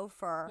their faux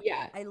fur.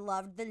 Yeah. I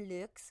loved the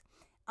looks.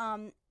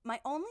 My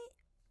only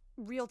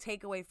real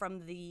takeaway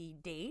from the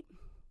date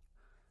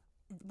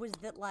was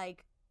that,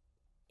 like,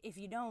 if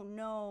you don't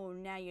know,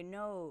 now you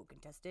know,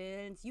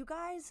 contestants, you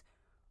guys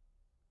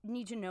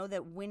need to know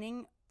that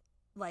winning,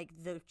 like,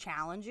 the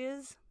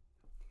challenges,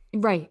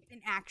 right,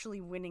 and actually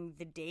winning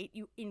the date,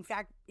 in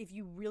fact, if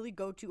you really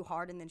go too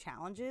hard in the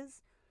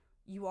challenges,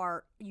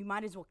 you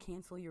might as well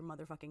cancel your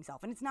motherfucking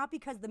self. And it's not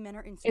because the men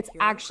are insecure. It's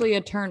actually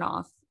a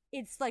turnoff.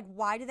 It's like,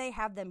 why do they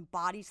have them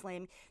body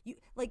slam?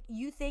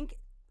 You think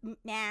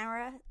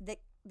Mara,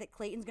 that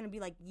Clayton's gonna be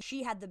like,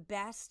 she had the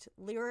best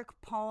lyric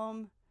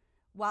poem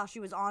while she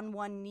was on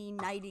one knee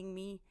knighting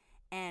me,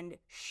 and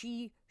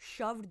she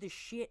shoved the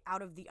shit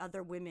out of the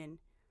other women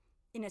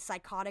in a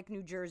psychotic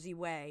New Jersey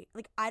way.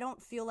 Like, I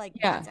don't feel like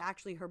that's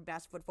actually her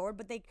best foot forward.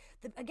 But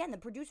again, the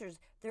producers,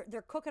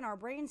 they're cooking our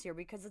brains here,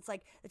 because it's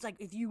like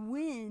if you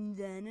win,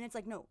 then, and it's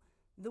like, no,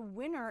 the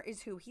winner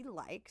is who he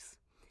likes,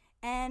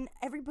 and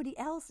everybody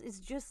else is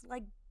just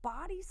like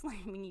body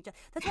slamming each other.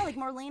 That's why, like,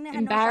 Marlena had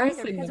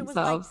embarrassing no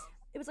themselves.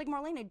 It was like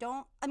Marlena,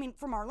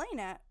 for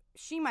Marlena,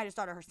 she might have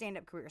started her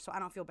stand-up career, so I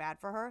don't feel bad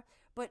for her.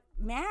 But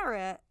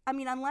Mara,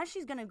 unless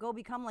she's going to go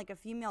become, like, a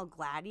female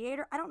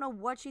gladiator, I don't know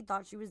what she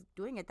thought she was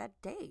doing at that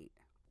date.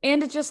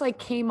 And it just, like,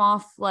 came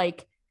off,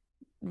 like,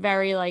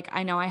 very, like,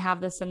 I know I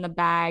have this in the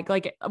bag.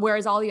 Like,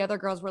 whereas all the other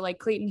girls were like,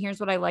 Clayton, here's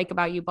what I like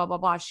about you, blah, blah,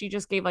 blah. She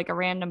just gave, like, a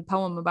random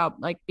poem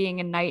about, like, being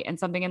a knight and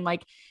something, and,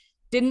 like,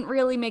 didn't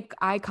really make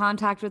eye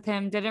contact with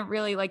him, didn't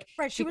really, like...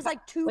 Right, she was,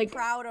 like, too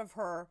proud of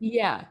her.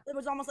 Yeah. It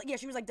was almost like,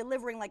 she was, like,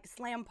 delivering, like,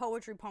 slam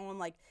poetry poem,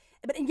 like...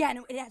 But, yeah,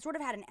 it sort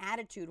of had an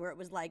attitude where it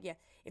was like,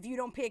 if you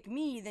don't pick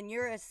me, then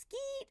you're a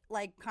skeet,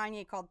 like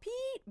Kanye called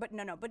Pete. But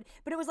no, but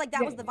it was like,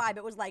 that was the vibe.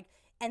 It was like,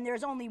 and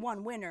there's only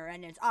one winner,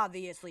 and it's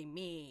obviously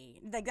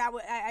me. Like, that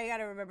was, I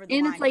gotta remember the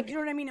line. It's like, you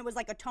know what I mean? It was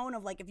like a tone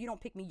of, like, if you don't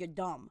pick me, you're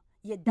dumb.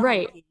 You're dumb,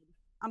 right. Kid.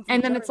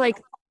 And then it's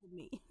like,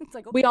 it's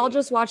like, okay. We all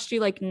just watched you,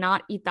 like,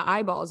 not eat the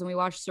eyeballs, and we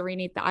watched Serene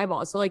eat the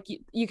eyeballs. So, like,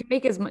 you can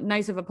make as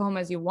nice of a poem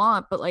as you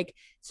want, but, like,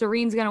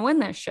 Serene's gonna win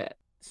this shit.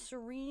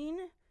 Serene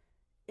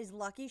is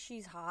lucky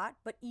she's hot,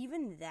 but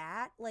even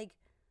that, like,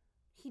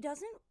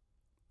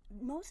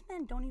 most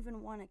men don't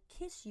even want to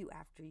kiss you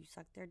after you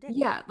suck their dick.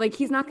 Yeah, like,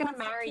 he's not gonna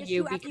marry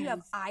you because you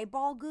have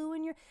eyeball goo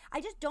in your...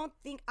 I just don't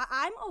think...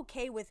 I'm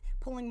okay with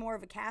pulling more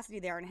of a Cassidy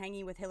there and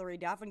hanging with Hillary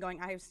Duff and going,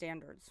 I have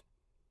standards.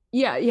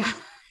 Yeah,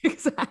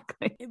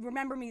 exactly.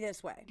 Remember me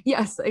this way.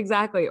 Yes,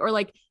 exactly. Or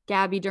like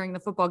Gabby during the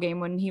football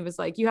game when he was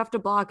like, you have to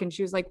block, and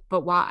she was like,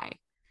 but why?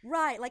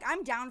 Right, like,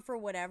 I'm down for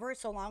whatever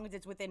so long as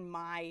it's within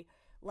my,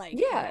 like,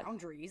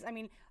 boundaries. I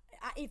mean,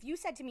 if you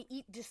said to me,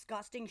 eat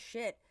disgusting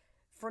shit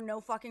for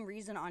no fucking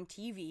reason on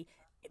TV,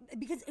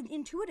 because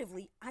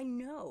intuitively I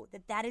know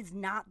that is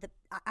not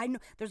I know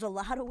there's a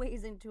lot of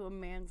ways into a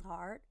man's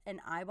heart, and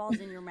eyeballs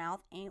in your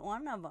mouth ain't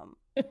one of them.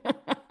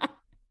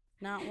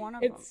 Not one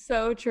of them. It's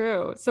so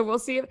true. So we'll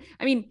see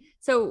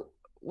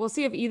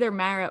if either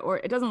Mara, or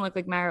it doesn't look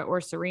like Mara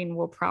or Serene,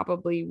 will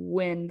probably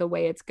win the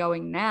way it's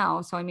going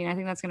now. So, I mean, I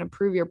think that's going to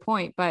prove your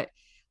point. But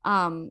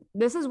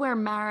this is where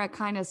Mara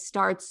kind of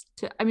starts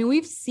to,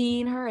 we've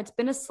seen her. It's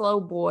been a slow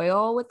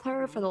boil with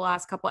her for the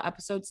last couple of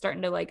episodes,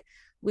 starting to, like,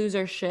 lose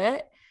her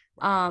shit.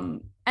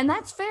 And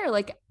that's fair.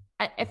 Like,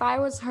 if I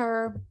was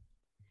her,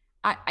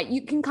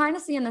 you can kind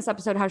of see in this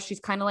episode how she's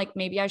kind of like,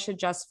 maybe I should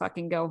just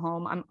fucking go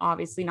home. I'm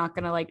obviously not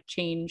going to, like,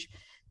 change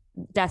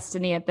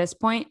destiny at this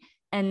point.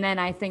 And then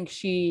I think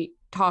she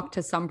talked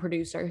to some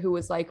producer who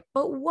was like,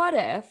 but what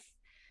if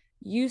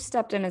you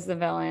stepped in as the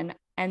villain,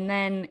 and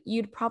then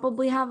you'd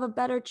probably have a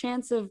better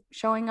chance of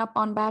showing up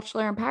on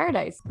Bachelor in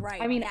Paradise.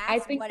 Right. I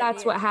think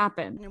that's what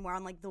happened. And we're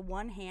on, like, the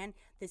one hand,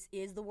 this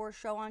is the worst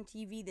show on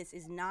TV. This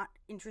is not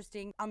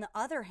interesting. On the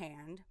other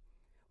hand,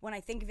 when I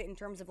think of it in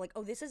terms of, like,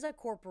 oh, this is a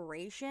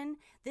corporation,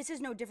 this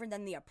is no different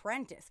than The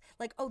Apprentice.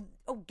 Like, oh,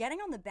 getting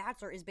on The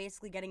Bachelor is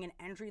basically getting an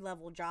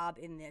entry-level job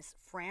in this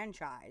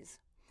franchise.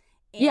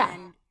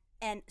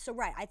 And so,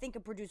 right, I think a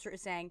producer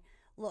is saying,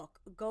 look,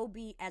 go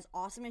be as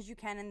awesome as you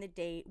can in the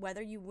date,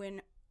 whether you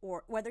win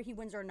or whether he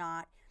wins or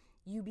not,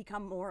 you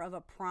become more of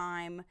a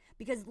prime.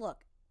 Because, look,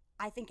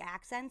 I think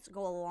accents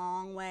go a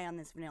long way on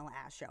this vanilla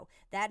ass show.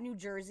 That New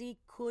Jersey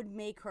could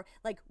make her,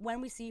 like, when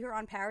we see her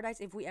on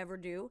Paradise, if we ever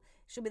do,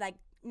 she'll be like,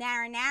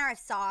 Nara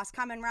sauce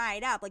coming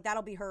right up. Like,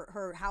 that'll be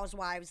her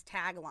housewives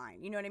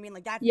tagline. You know what I mean?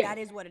 Like, that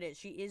is what it is.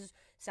 She is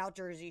South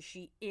Jersey.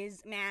 She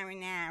is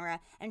marinara,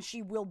 and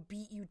she will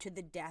beat you to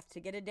the death to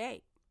get a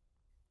date.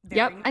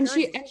 Yep. New And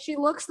Jersey. she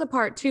looks the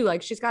part too.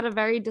 Like she's got a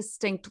very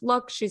distinct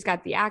look. She's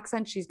got the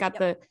accent. She's got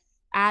the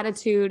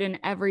attitude and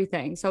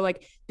everything. So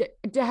like,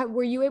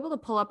 were you able to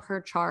pull up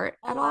her chart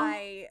at all?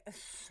 I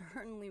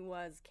certainly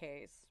was,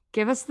 Case.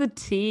 Give us the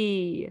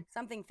tea.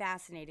 Something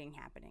fascinating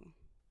happening.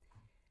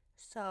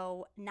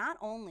 So not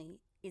only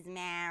is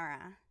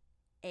Mara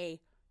a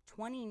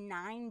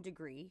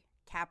 29-degree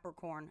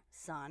Capricorn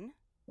sun,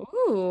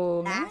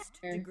 ooh, last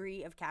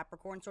degree of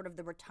Capricorn, sort of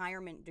the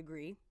retirement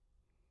degree.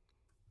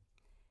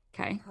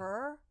 Okay.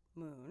 Her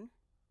moon,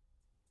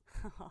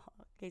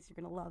 Case, you're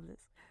going to love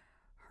this.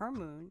 Her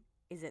moon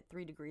is at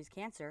 3 degrees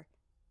Cancer,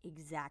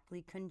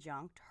 exactly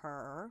conjunct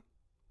her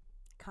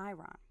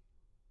Chiron.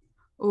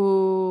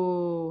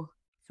 Ooh.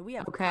 So we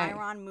have okay.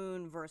 Chiron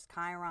moon versus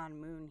Chiron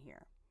moon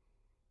here.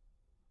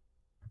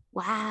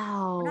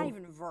 Wow. Or not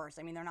even verse.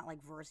 I mean, they're not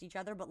like verse each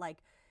other, but like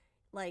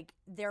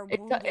they're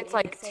it's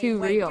like too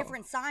way. real.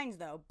 Different signs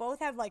though. Both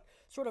have like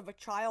sort of a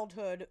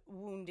childhood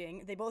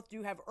wounding. They both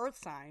do have earth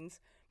signs,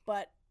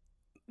 but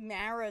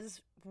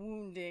Mara's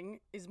wounding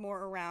is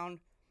more around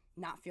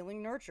not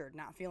feeling nurtured,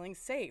 not feeling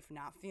safe,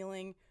 not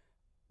feeling,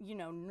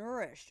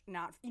 nourished,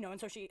 not, and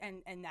so she,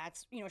 and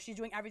that's, she's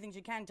doing everything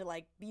she can to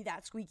like be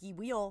that squeaky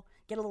wheel,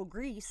 get a little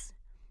grease,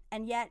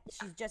 and yet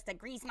she's just a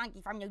grease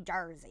monkey from New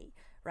Jersey,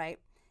 right?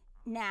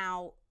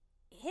 Now,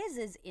 his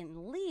is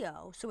in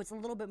Leo, so it's a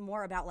little bit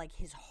more about like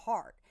his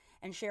heart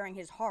and sharing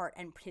his heart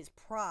and his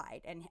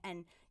pride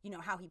and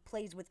how he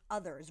plays with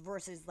others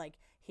versus like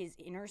his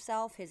inner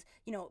self, his,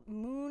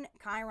 moon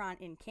Chiron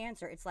in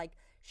Cancer. It's like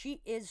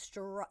she is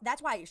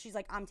that's why she's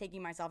like, I'm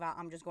taking myself out,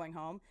 I'm just going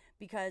home,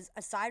 because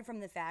aside from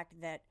the fact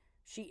that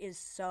she is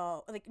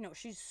so like,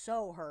 she's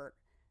so hurt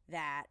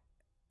that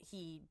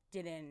he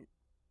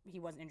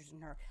wasn't interested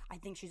in her. I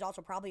think she's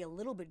also probably a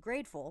little bit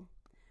grateful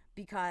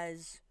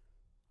because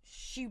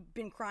she'd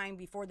been crying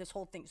before this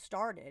whole thing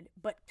started,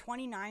 but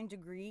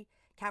 29-degree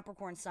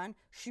Capricorn sun,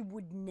 she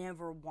would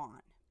never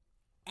want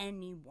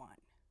anyone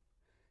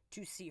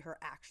to see her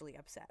actually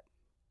upset.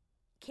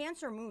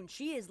 Cancer moon,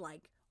 she is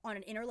like on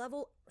an inner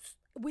level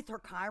with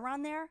her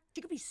Chiron there.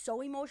 She could be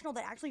so emotional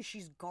that actually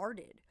she's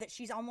guarded, that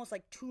she's almost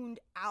like tuned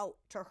out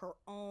to her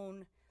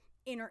own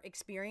inner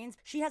experience.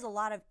 She has a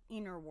lot of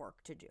inner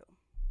work to do.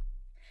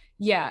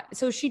 Yeah.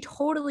 So she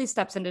totally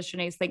steps into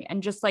Shanae's thing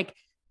and just like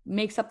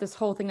makes up this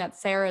whole thing that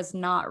Sarah's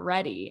not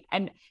ready.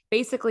 And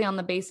basically on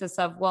the basis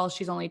of, well,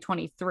 she's only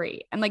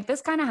 23. And like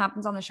this kind of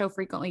happens on the show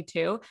frequently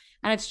too.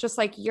 And it's just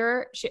like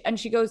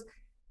she goes,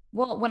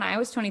 well, when I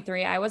was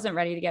 23, I wasn't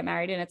ready to get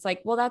married. And it's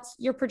like, well,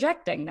 you're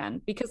projecting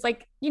then, because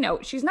like,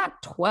 she's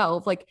not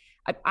 12. Like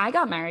I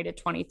got married at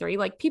 23.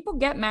 Like people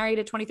get married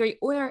at 23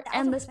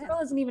 and this girl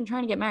isn't even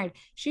trying to get married.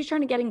 She's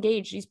trying to get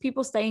engaged. These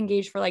people stay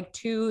engaged for like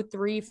 2,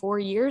 3, 4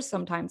 years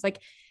sometimes. Like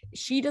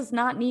she does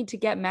not need to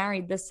get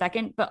married this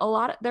second, but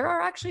there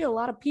are actually a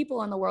lot of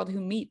people in the world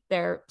who meet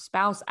their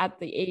spouse at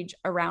the age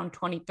around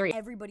 23.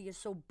 Everybody is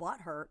so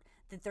butthurt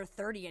that they're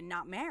 30 and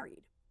not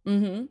married.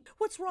 Mm-hmm.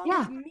 What's wrong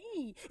with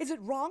me? Is it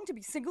wrong to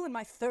be single in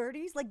my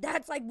 30s? Like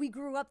that's like we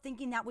grew up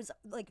thinking that was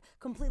like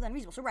completely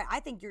unreasonable. So right, I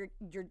think you're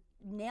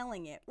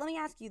nailing it. Let me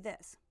ask you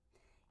this.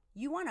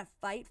 You want to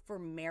fight for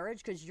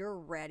marriage because you're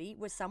ready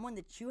with someone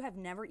that you have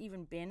never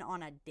even been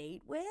on a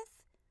date with?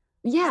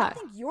 Yeah. I don't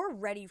think you're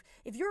ready.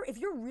 If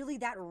you're really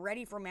that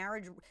ready for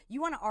marriage,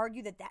 you want to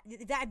argue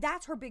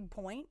that's her big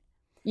point.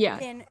 Yeah.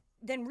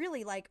 Then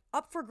really like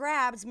up for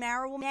grabs,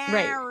 Mara will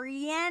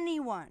marry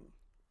anyone.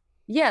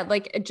 Yeah,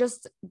 like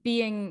just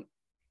being,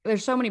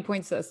 there's so many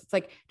points to this. It's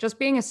like just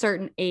being a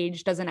certain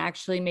age doesn't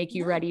actually make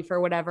you ready for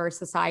whatever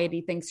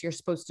society thinks you're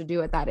supposed to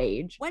do at that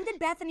age. When did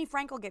Bethany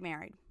Frankel get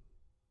married?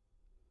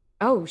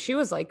 Oh, she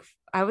was like,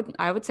 I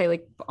would say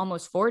like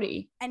almost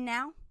 40. And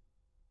now?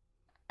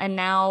 And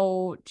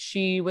now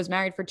she was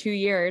married for 2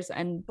 years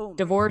and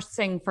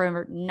divorcing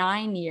for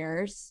 9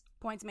 years.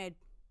 Points made.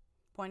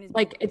 Point is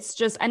like, made. it's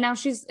just, and now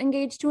she's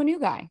engaged to a new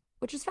guy,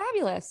 which is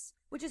fabulous.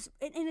 Which is,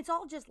 and it's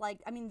all just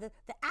like, I mean, the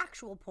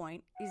actual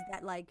point is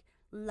that like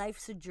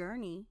life's a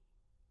journey.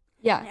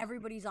 Yeah. And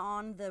everybody's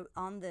on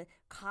the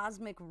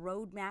cosmic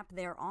roadmap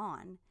they're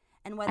on.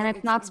 And whether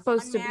it's not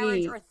supposed to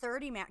be or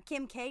 30 marriage.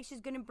 Kim K,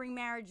 she's going to bring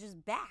marriages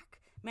back.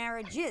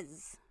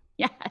 Marriages.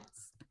 Yes.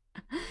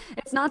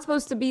 It's not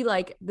supposed to be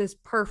like this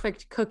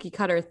perfect cookie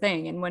cutter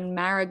thing. And when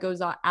Mara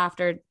goes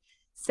after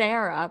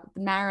Sarah,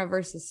 Mara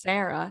versus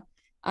Sarah,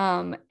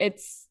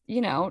 it's,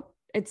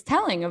 it's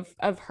telling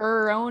of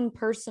her own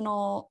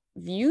personal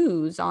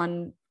views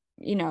on,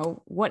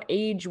 what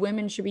age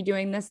women should be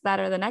doing this, that,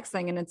 or the next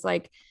thing. And it's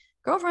like,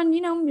 girlfriend,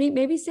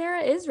 maybe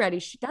Sarah is ready.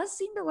 She does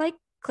seem to like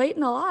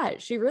Clayton a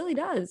lot. She really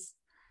does.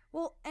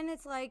 Well, and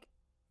it's like,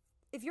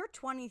 if you're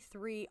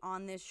 23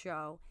 on this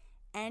show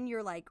and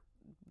you're like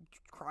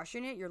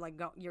crushing it, you're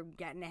like, you're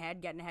getting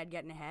ahead.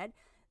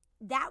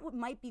 That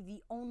might be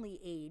the only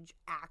age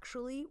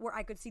actually where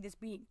I could see this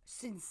being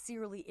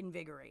sincerely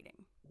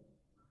invigorating.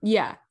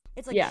 Yeah.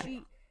 It's like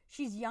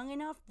she's young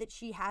enough that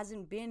she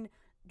hasn't been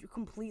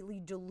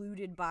completely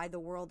deluded by the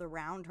world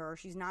around her.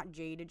 She's not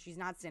jaded. She's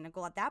not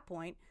cynical. At that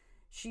point,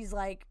 she's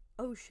like,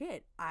 oh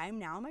shit, I'm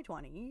now in my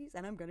 20s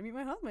and I'm going to meet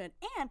my husband.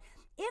 And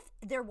if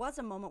there was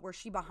a moment where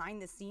she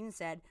behind the scenes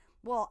said,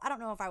 well, I don't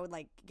know if I would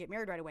like get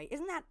married right away.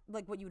 Isn't that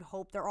like what you'd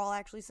hope they're all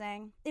actually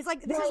saying? It's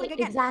like, this is like,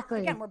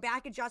 again, we're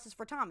back at Justice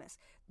for Thomas.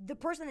 The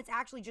person that's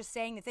actually just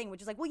saying the thing,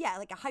 which is like, well, yeah,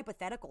 like a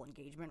hypothetical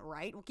engagement,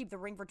 right? We'll keep the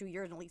ring for 2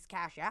 years and at least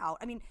cash out.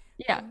 I mean,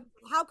 yeah.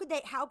 How could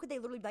they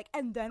literally be like,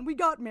 and then we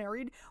got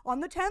married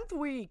on the 10th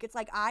week? It's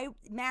like,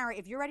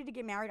 if you're ready to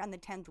get married on the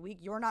 10th week,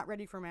 you're not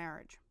ready for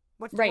marriage.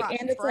 What's the rush?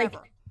 And it's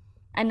forever.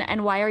 like,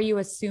 and why are you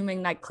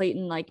assuming that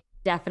Clayton like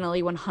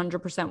definitely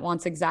 100%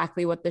 wants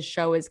exactly what the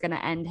show is going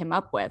to end him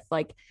up with?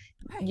 Like,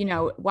 you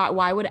know,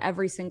 why would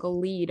every single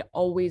lead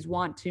always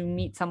want to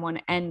meet someone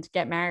and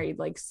get married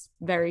like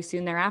very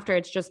soon thereafter?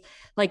 It's just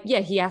like, yeah,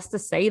 he has to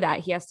say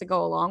that, he has to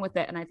go along with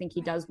it, and I think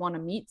he does want to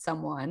meet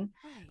someone.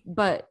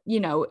 But you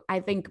know,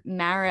 I think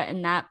Mara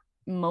in that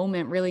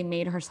moment really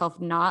made herself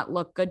not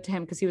look good to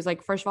him, because he was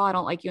like, first of all, I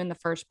don't like you in the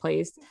first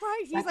place.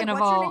 Right. He's like, what's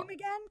your name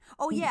again?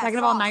 Oh yeah. Second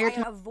of all, now you're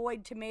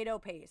avoid tomato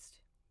paste.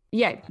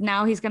 Yeah,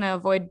 now he's going to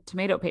avoid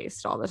tomato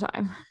paste all the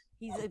time.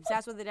 He's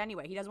obsessed with it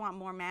anyway. He doesn't want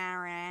more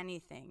Mara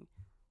anything.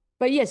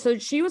 But yeah, so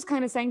she was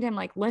kind of saying to him,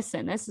 like,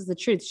 listen, this is the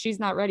truth. She's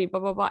not ready, blah,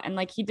 blah, blah. And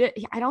like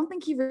I don't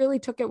think he really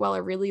took it well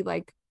or really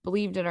like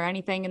believed it or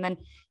anything. And then,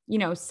 you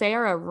know,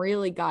 Sarah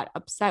really got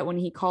upset when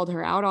he called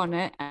her out on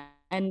it.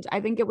 And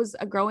I think it was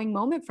a growing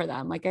moment for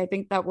them. Like, I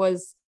think that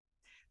was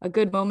a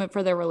good moment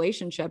for their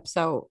relationship.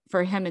 So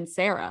for him and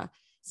Sarah.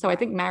 So I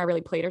think Mara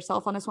really played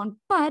herself on this one,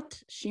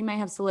 but she may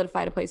have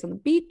solidified a place on the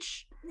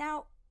beach.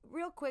 Now,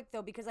 real quick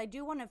though, because I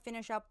do want to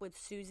finish up with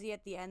Susie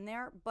at the end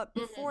there, but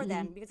before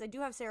then, because I do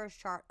have Sarah's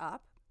chart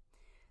up,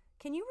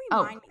 can you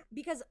remind me?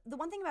 Because the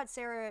one thing about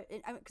Sarah,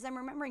 because I'm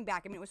remembering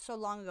back, I mean, it was so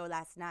long ago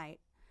last night,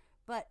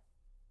 but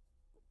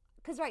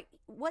because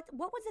what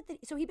was it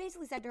that, so he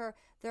basically said to her,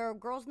 there are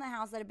girls in the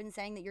house that have been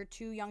saying that you're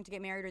too young to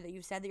get married, or that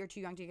you've said that you're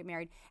too young to get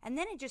married, and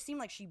then it just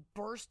seemed like she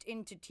burst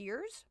into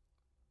tears.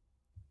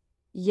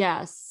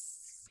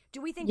 Yes.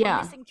 Do we think we're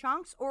missing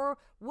chunks, or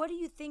what do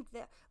you think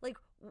that, like,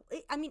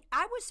 I mean,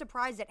 I was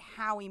surprised at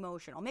how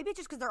emotional. Maybe it's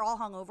just because they're all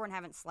hungover and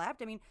haven't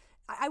slept. I mean,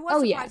 I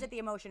was surprised at the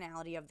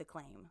emotionality of the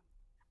claim.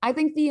 I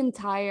think the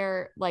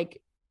entire,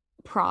 like,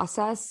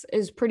 process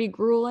is pretty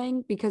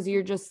grueling, because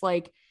you're just,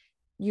 like,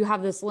 you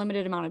have this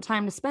limited amount of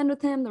time to spend with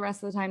him. The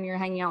rest of the time you're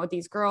hanging out with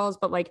these girls,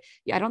 but like,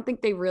 I don't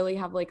think they really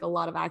have like a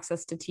lot of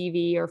access to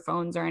TV or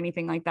phones or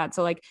anything like that.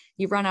 So like,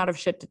 you run out of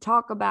shit to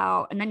talk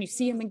about, and then you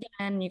see him again,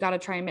 and you got to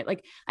try and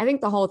like, I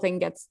think the whole thing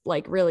gets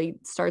like really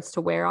starts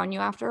to wear on you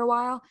after a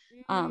while.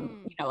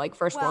 You know, like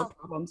first world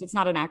problems. It's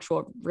not an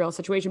actual real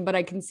situation, but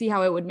I can see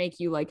how it would make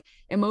you like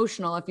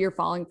emotional if you're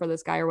falling for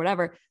this guy or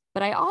whatever.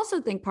 But I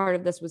also think part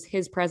of this was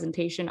his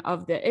presentation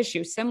of the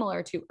issue,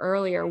 similar to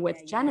earlier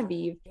with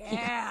Genevieve.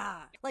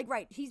 Like,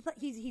 right. He's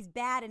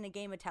bad in a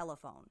game of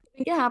telephone. I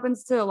think it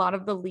happens to a lot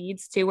of the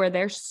leads too, where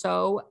they're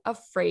so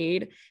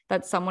afraid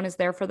that someone is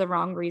there for the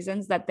wrong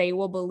reasons that they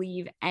will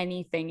believe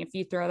anything. If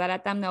you throw that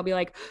at them, they'll be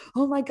like,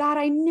 oh my God,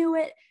 I knew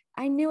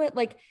it.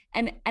 Like,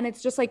 and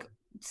it's just like,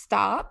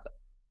 stop.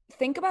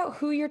 Think about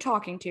who you're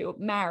talking to,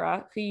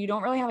 Mara, who you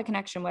don't really have a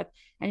connection with,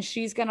 and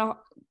she's going to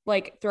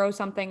like throw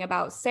something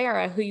about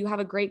Sarah, who you have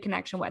a great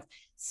connection with.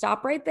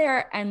 Stop right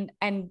there and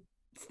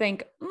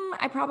think,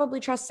 I probably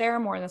trust Sarah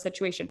more in the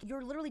situation.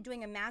 You're literally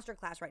doing a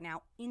masterclass right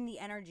now in the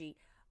energy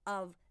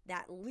of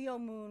that Leo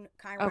Moon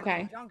Chiron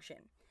conjunction,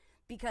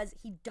 because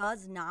he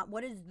does not.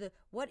 What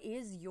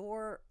is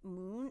your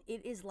moon?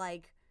 It is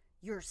like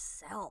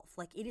yourself.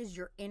 Like, it is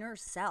your inner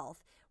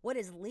self. What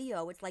is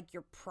Leo? It's like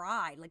your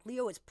pride. Like,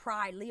 Leo is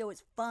pride. Leo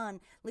is fun.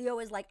 Leo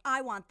is like,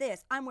 I want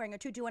this. I'm wearing a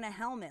tutu and a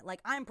helmet.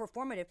 Like, I'm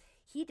performative.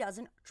 He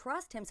doesn't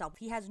trust himself.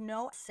 He has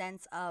no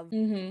sense of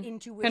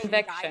intuition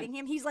guiding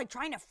him. He's like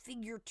trying to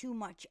figure too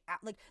much out.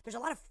 Like, there's a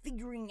lot of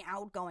figuring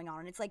out going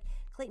on. And it's like,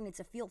 Clayton, it's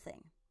a feel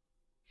thing.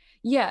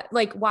 Yeah.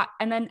 Like, what?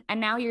 And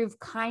now you've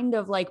kind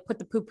of like put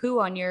the poo-poo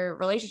on your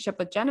relationship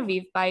with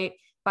Genevieve by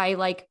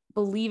like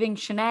believing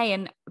Shanae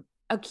and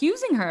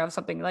accusing her of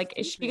something. Like,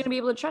 is she going to be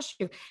able to trust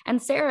you?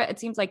 And Sarah, it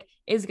seems like,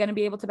 is going to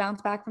be able to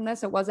bounce back from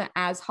this. It wasn't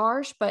as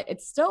harsh, but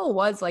it still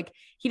was like,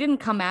 he didn't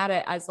come at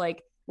it as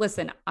like,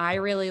 listen, I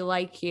really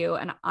like you,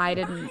 and I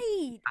didn't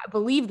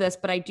believe this,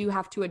 but I do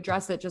have to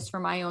address it just for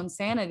my own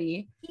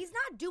sanity. He's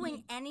not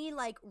doing any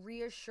like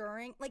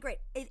reassuring, like, right.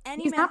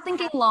 He's not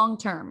thinking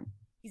long-term.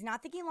 He's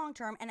not thinking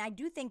long-term. And I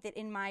do think that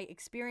in my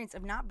experience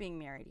of not being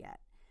married yet,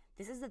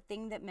 this is the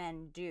thing that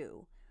men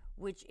do,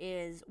 which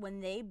is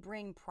when they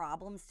bring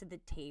problems to the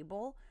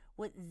table,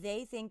 what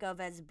they think of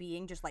as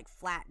being just like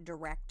flat,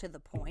 direct to the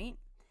point.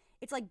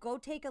 It's like, go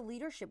take a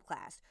leadership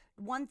class.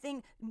 One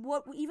thing,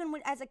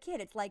 as a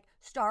kid, it's like,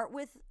 start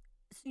with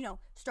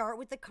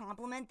the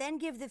compliment, then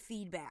give the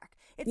feedback.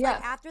 It's like,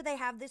 after they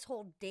have this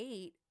whole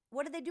date,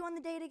 what did they do on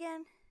the date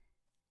again?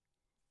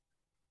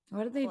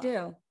 What did they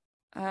do?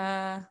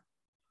 I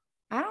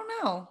don't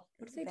know.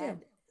 What did they do?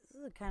 This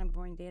is a kind of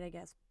boring date, I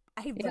guess.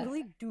 I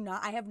really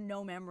I have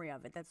no memory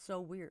of it. That's so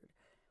weird.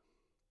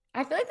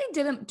 I feel like they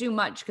didn't do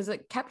much because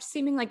it kept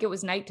seeming like it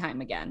was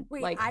nighttime again.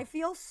 Wait, like, I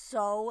feel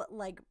so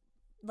like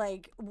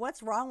Like,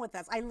 what's wrong with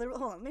us? I literally,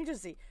 hold on, let me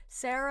just see.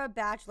 Sarah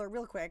Bachelor,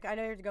 real quick. I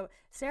know you have to go.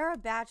 Sarah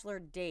Bachelor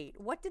date.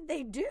 What did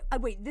they do?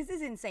 Wait, this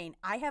is insane.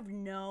 I have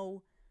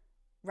no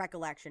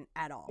recollection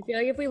at all. I feel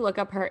like if we look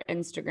up her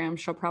Instagram,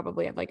 she'll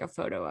probably have like a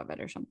photo of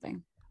it or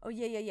something. Oh,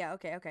 yeah.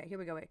 Okay. Here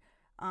we go. Wait.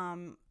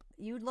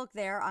 You look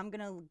there. I'm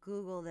going to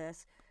Google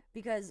this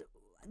because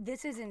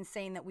this is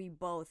insane that we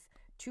both,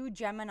 two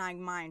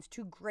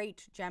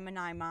great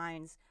Gemini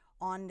minds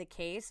on the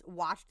case,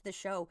 watched the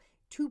show,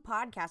 2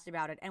 podcasts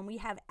about it, and we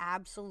have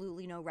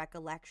absolutely no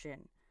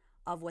recollection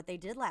of what they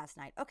did last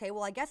night. Okay,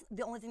 well, I guess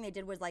the only thing they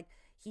did was, like,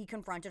 he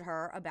confronted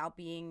her about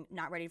being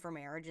not ready for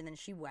marriage, and then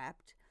she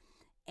wept.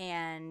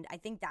 And I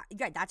think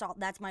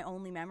that's my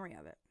only memory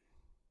of it.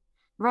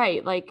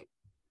 Right, like,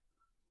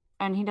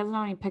 and he doesn't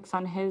have any pics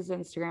on his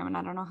Instagram, and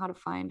I don't know how to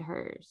find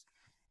hers.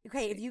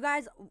 Okay, if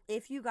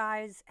you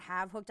guys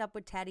have hooked up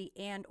with Teddy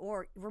and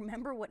or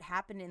remember what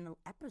happened in the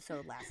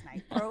episode last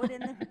night, throw it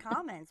in the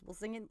comments. We'll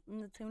sing it in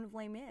the tune of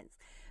Les Mis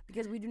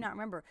because we do not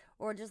remember.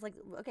 Or just like,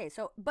 okay,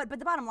 so but the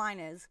bottom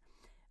line is,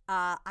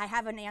 I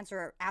have an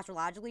answer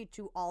astrologically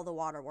to all the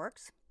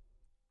waterworks.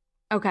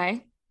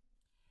 Okay.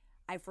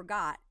 I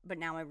forgot, but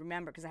now I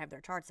remember because I have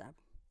their charts up.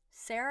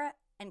 Sarah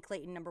and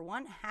Clayton, number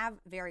one, have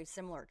very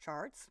similar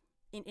charts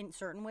in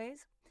certain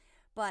ways.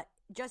 But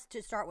just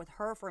to start with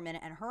her for a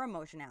minute and her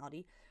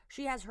emotionality,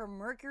 she has her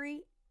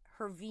Mercury,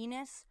 her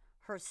Venus,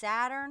 her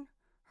Saturn,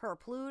 her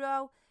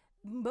Pluto.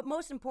 But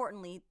most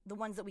importantly, the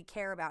ones that we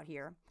care about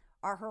here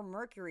are her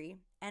Mercury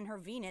and her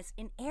Venus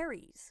in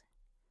Aries.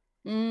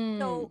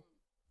 So,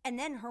 and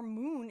then her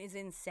moon is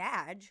in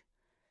Sag.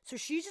 So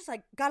she's just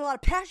like got a lot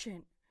of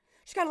passion.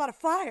 She's got a lot of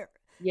fire.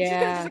 Yeah. She's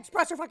going to just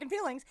express her fucking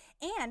feelings.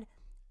 And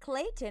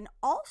Clayton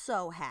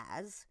also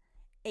has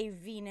a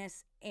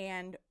Venus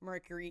and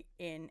Mercury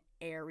in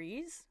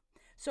Aries.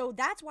 So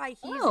that's why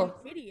he's an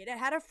idiot. It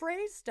had a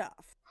phrase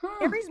stuff.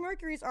 Aries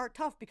Mercuries are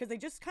tough because they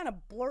just kind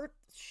of blurt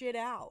shit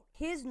out.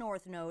 His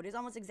North Node is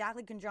almost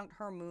exactly conjunct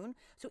her moon.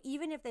 So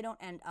even if they don't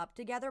end up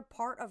together,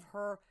 part of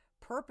her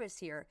purpose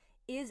here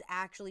is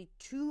actually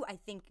to, I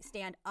think,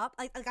 stand up.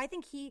 I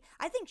think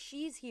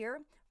she's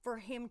here for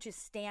him to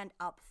stand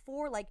up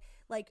for. Like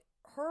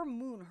her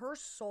moon, her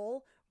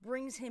soul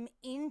brings him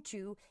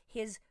into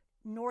his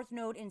North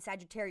Node in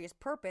Sagittarius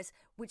purpose,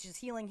 which is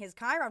healing his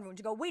Chiron rune,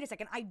 to go, wait a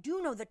second, I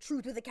do know the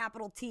truth with a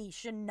capital T,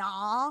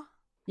 Shana.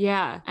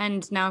 Yeah,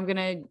 and now I'm going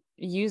to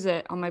use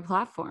it on my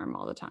platform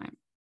all the time,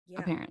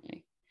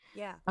 apparently.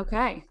 Yeah.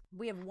 Okay.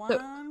 We have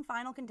one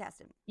final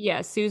contestant.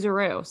 Yeah,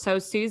 Suzaroo. So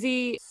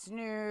Susie.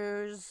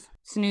 Snooze.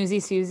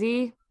 Snoozy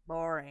Susie.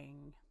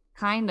 Boring.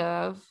 Kind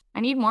of. I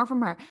need more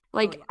from her.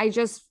 Like, it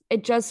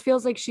just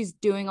feels like she's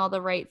doing all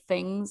the right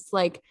things,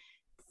 like,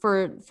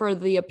 for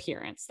the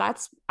appearance.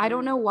 I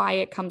don't know why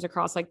it comes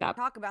across like that.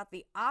 Talk about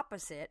the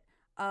opposite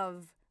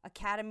of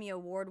Academy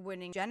Award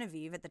winning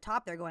Genevieve at the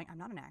top there going, I'm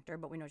not an actor,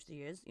 but we know she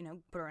is. You know,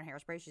 put her in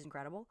Hairspray. She's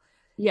incredible.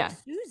 Yeah.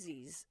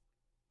 Susie's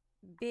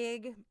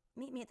big,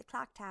 meet me at the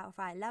clock tower if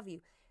I love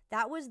you.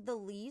 That was the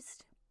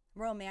least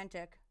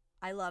romantic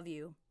I love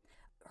you.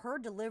 Her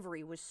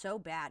delivery was so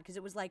bad because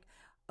it was like,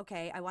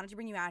 okay, I wanted to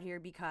bring you out here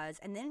because,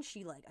 and then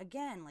she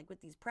again,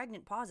 with these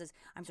pregnant pauses,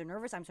 I'm so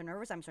nervous.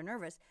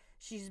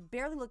 She's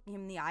barely looking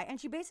him in the eye. And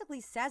she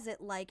basically says it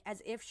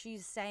as if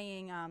she's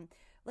saying,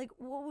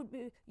 what would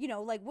be,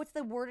 what's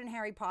the word in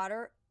Harry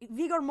Potter?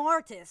 Vigor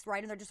mortis,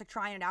 right? And they're just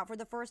trying it out for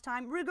the first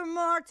time. Rigor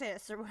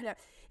mortis or whatever.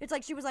 It's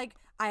like, she was like,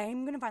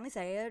 I'm going to finally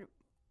say it.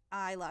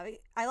 I love you.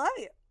 I love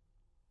you.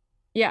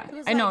 Yeah,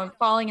 I know. I'm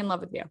falling in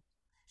love with you.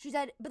 She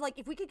said, but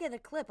if we could get a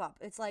clip up,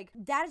 it's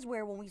that is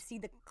where when we see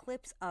the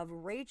clips of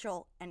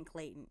Rachel and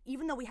Clayton,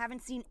 even though we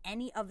haven't seen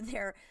any of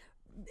their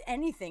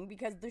anything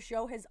because the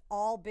show has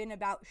all been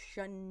about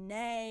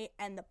Shanae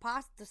and the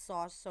pasta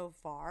sauce so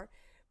far.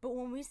 But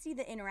when we see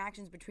the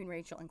interactions between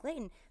Rachel and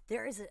Clayton,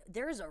 there is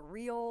a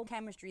real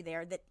chemistry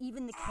there that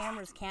even the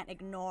cameras can't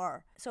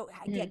ignore. So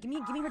yeah, give me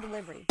her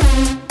delivery.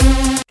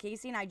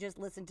 Casey and I just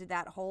listened to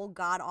that whole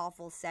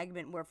god-awful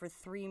segment where for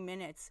 3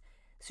 minutes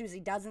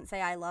Susie doesn't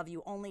say I love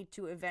you, only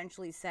to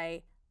eventually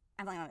say,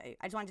 I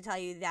just wanted to tell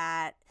you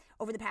that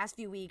over the past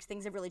few weeks,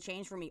 things have really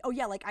changed for me. Oh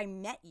yeah, I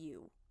met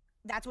you.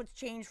 That's what's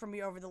changed for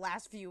me over the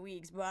last few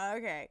weeks, but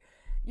okay.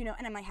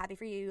 And I'm happy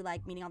for you,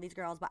 meeting all these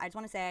girls, but I just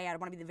want to say, I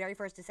want to be the very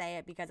first to say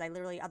it because I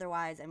literally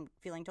otherwise am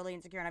feeling totally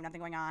insecure and I have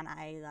nothing going on.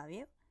 I love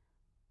you.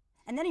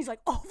 And then he's like,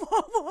 and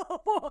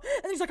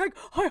he's like,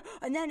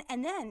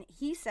 and then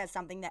he says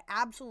something that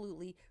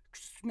absolutely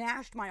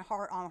smashed my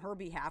heart on her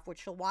behalf, which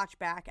she'll watch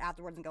back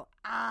afterwards and go,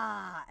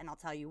 and I'll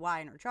tell you why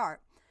in her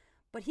chart.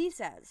 But he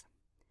says,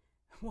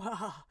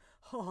 wow,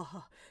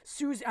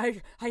 Susie,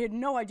 I had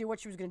no idea what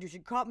she was going to do. She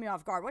caught me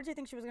off guard. What did you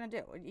think she was going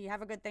to do? You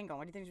have a good thing going.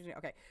 What do you think she was going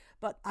to do? Okay.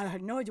 But I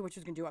had no idea what she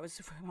was going to do.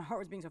 My heart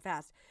was beating so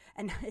fast.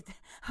 And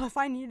if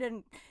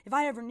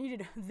I ever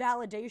needed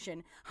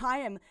validation, I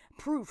am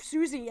proof.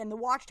 Susie and the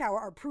Watchtower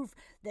are proof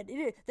that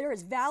there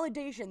is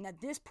validation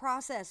that this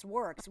process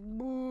works.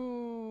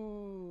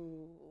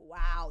 Woo.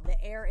 Wow.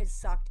 The air is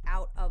sucked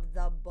out of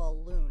the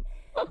balloon.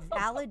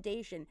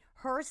 Validation.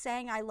 Her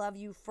saying I love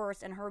you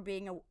first and her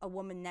being a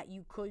woman that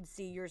you could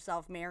see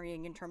yourself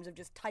marrying in terms of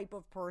just type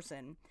of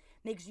person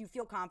makes you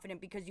feel confident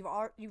because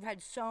you've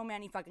had so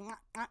many fucking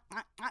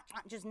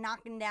just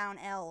knocking down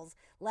L's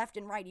left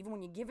and right, even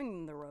when you're giving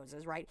them the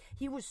roses, right?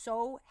 He was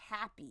so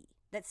happy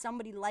that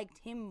somebody liked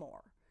him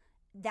more.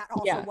 That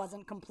also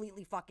wasn't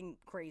completely fucking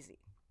crazy.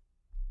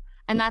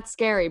 And that's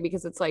scary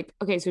because it's like,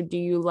 okay, so do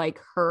you like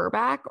her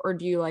back or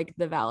do you like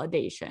the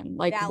validation?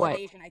 Like validation,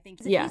 what? I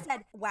think. If he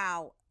said,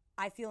 wow,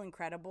 I feel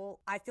incredible,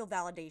 I feel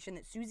validation,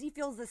 that Susie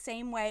feels the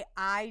same way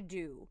I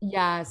do.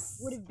 Yes.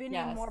 Would have been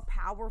a more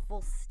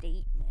powerful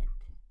statement.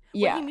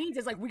 Yeah. What he means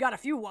is like, we got a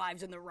few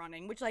wives in the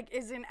running, which like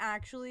isn't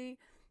actually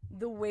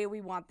the way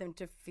we want them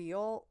to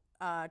feel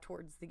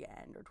towards the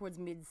end or towards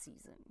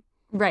mid-season.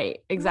 Right,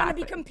 exactly. We want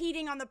to be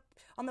competing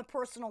on the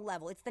personal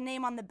level. It's the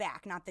name on the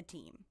back, not the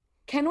team.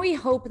 Can we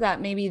hope that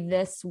maybe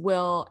this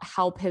will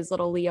help his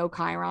little Leo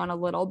Chiron a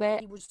little bit?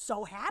 He was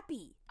so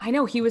happy. I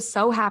know, he was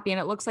so happy. And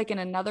it looks like in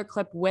another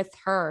clip with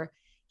her,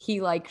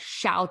 he like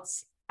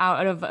shouts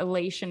out of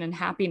elation and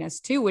happiness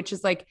too, which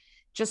is like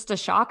just a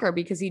shocker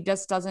because he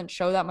just doesn't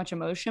show that much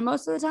emotion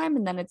most of the time.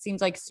 And then it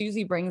seems like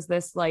Susie brings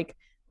this like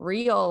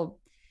real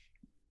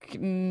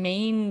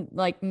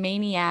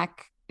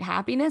maniac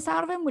happiness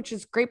out of him, which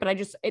is great. But I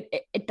just,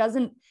 it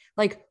doesn't,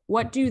 like,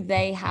 what do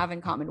they have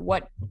in common?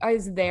 What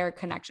is their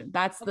connection?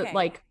 That's the,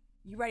 like,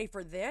 you ready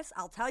for this?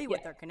 I'll tell you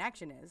what their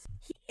connection is.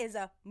 He is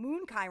a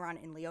moon Chiron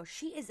in Leo.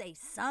 She is a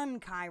sun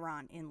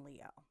Chiron in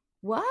Leo.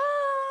 What?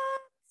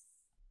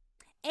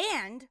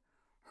 And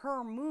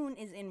her moon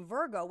is in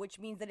Virgo, which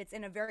means that it's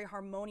in a very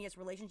harmonious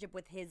relationship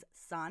with his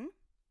sun.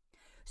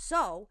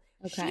 So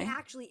she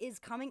actually is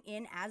coming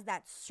in as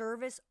that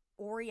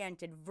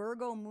service-oriented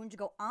Virgo moon to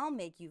go, I'll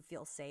make you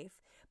feel safe.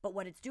 But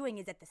what it's doing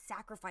is at the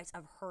sacrifice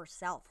of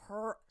herself,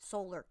 her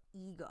solar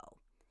ego.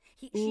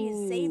 She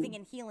is saving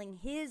and healing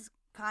his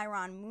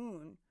Chiron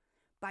moon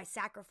by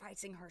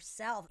sacrificing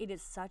herself. It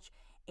is such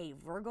a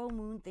Virgo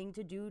moon thing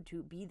to do,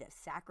 to be the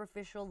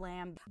sacrificial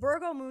lamb.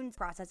 Virgo moon's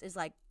process is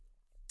like,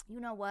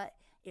 you know what?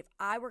 If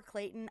I were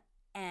Clayton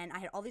and I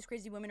had all these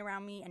crazy women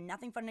around me and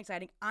nothing fun and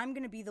exciting, I'm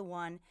going to be the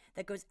one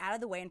that goes out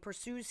of the way and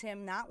pursues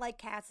him, not like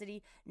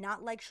Cassidy,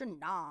 not like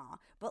SHANAHHHHH,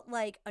 but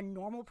like a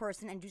normal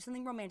person, and do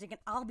something romantic, and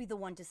I'll be the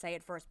one to say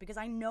it first because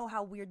I know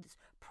how weird this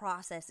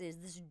process is,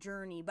 this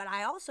journey. But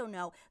I also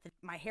know that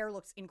my hair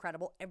looks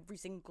incredible every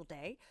single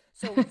day.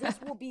 So this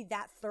will be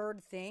that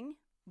third thing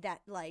that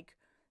like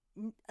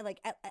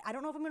I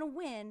don't know if I'm going to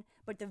win,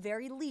 but at the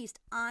very least,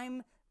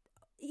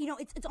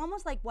 it's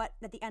almost like what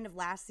at the end of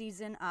last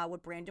season,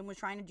 what Brandon was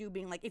trying to do,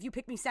 being like, if you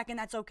pick me second,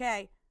 that's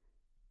okay,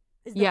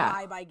 is the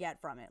vibe I get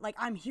from it. Like,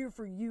 I'm here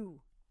for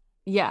you.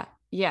 Yeah.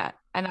 Yeah.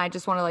 And I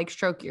just want to like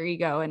stroke your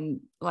ego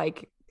and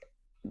like,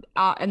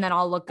 and then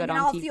I'll look good on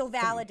TV. I'll feel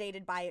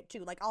validated by it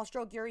too. Like, I'll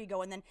stroke your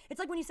ego. And then it's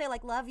like when you say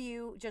like, love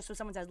you, just so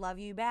someone says, love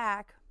you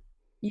back.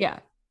 Yeah.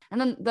 And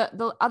then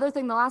the other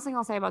thing, the last thing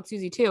I'll say about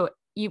Susie too,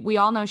 we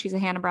all know she's a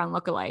Hannah Brown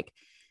lookalike.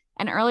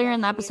 And earlier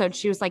in the episode,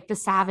 she was like, the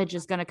savage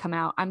is going to come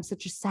out. I'm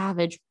such a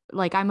savage.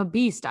 Like, I'm a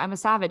beast. I'm a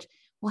savage.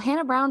 Well,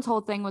 Hannah Brown's whole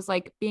thing was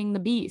like being the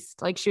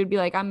beast. Like, she would be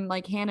like, I'm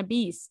like Hannah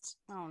Beast.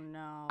 Oh,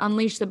 no.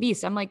 Unleash the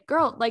beast. I'm like,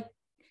 girl, like,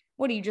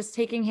 what are you just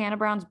taking Hannah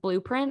Brown's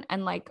blueprint?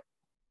 And like,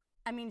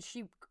 I mean,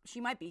 she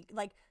might be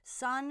like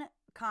Sun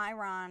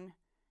Chiron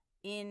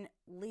in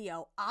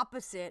Leo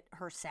opposite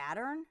her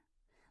Saturn.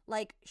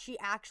 Like, she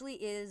actually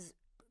is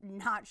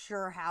not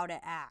sure how to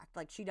act.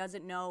 Like, she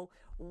doesn't know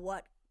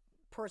what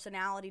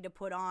personality to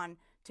put on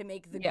to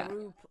make the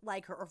group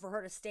like her, or for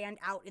her to stand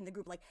out in the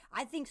group. Like,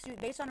 I think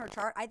based on her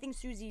chart, I think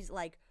Susie's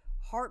like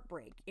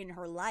heartbreak in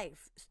her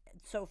life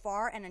so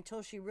far, and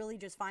until she really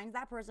just finds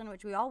that person,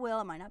 which we all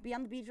will. It might not be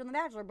on the beach on The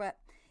Bachelor, but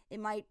it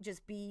might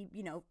just be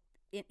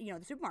the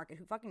supermarket,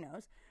 who fucking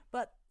knows.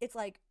 But it's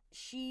like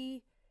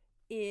she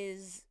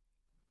is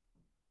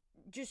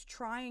just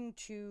trying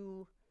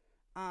to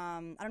I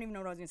don't even know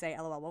what I was gonna say.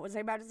 LOL. What was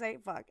I about to say?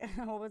 Fuck.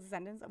 What was the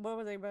sentence? What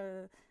was I about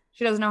to...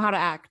 She doesn't know how to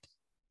act.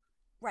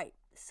 Right.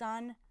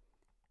 Sun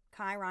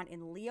Chiron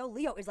in Leo.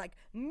 Leo is like,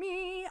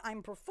 me,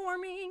 I'm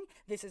performing.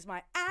 This is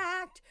my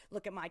act.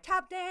 Look at my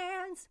tap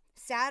dance.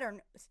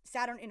 Saturn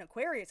in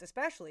Aquarius,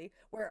 especially,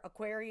 where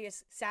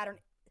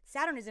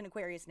Saturn is in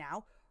Aquarius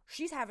now.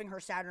 She's having her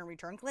Saturn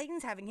return.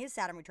 Clayton's having his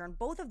Saturn return.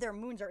 Both of their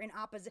moons are in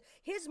opposite.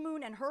 His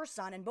moon and her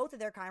sun, and both of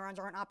their Chirons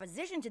are in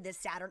opposition to this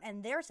Saturn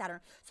and their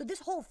Saturn. So this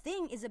whole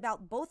thing is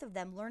about both of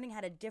them learning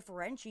how to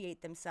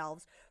differentiate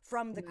themselves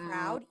from the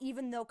crowd,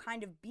 even though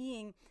kind of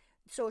being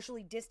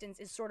socially distanced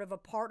is sort of a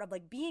part of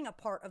like being a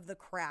part of the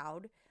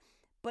crowd,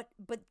 but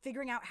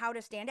figuring out how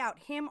to stand out.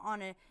 Him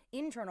on an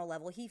internal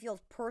level, he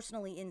feels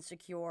personally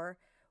insecure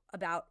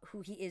about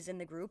who he is in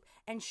the group,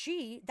 and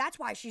that's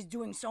why she's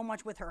doing so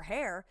much with her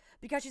hair,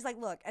 because she's like,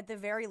 look, at the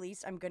very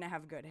least, I'm gonna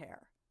have good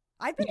hair.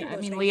 I've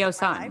been Leo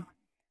sun.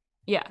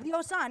 Yeah.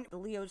 Leo sun. The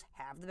Leos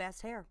have the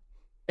best hair.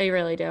 They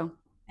really do.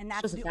 And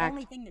that's the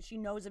only thing that she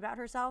knows about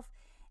herself.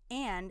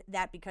 And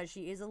that because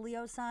she is a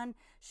Leo sun,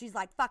 she's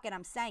like, fuck it,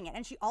 I'm saying it.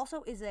 And she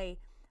also is a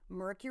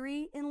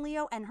Mercury in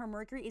Leo, and her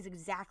Mercury is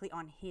exactly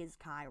on his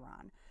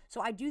Chiron. So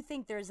I do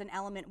think there's an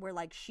element where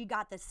like she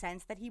got the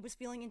sense that he was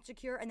feeling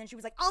insecure, and then she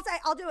was like, I'll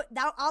do it.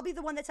 I'll be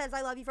the one that says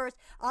I love you first.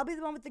 I'll be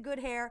the one with the good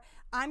hair.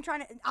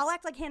 I'll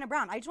act like Hannah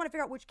Brown. I just want to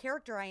figure out which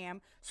character I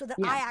am so that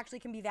I actually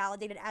can be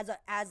validated as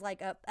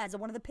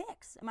one of the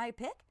picks. Am I a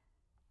pick?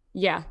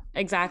 Yeah,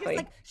 exactly.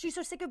 Like, she's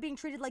so sick of being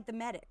treated like the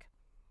medic.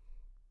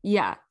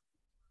 Yeah,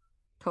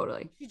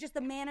 totally. She's just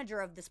the manager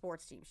of the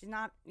sports team. She's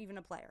not even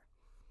a player.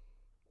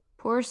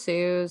 Poor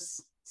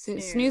Suze.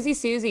 Snoozy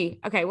Susie.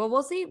 Okay, well,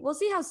 we'll see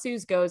how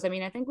Suze goes. I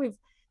mean, I think we've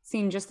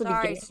seen just the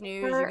beginning. Sorry,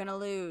 Snooze, you're going to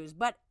lose.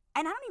 And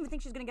I don't even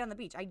think she's going to get on the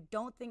beach. I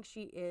don't think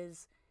she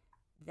is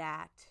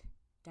that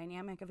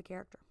dynamic of a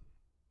character.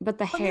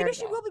 But hair. Maybe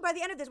she will be by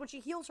the end of this when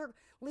she heals her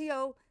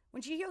Leo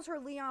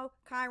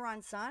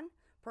Chiron sun.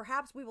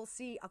 Perhaps we will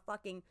see a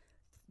fucking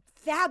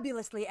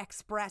fabulously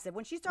expressive.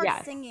 When she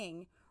starts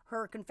singing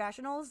her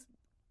confessionals,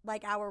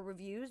 like our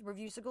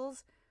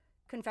reviewsicles,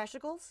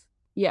 confessionals.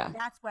 Yeah.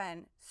 That's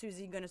when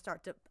Susie's going to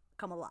start to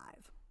come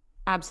alive.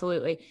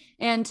 Absolutely.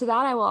 And to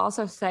that, I will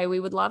also say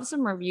we would love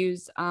some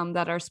reviews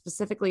that are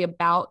specifically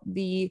about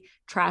the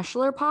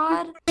Trashler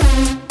pod.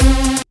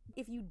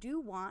 If you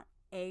do want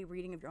a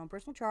reading of your own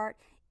personal chart,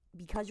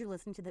 because you're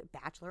listening to the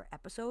Bachelor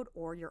episode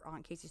or you're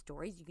on Casey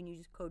Stories, you can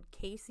use code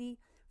Casey,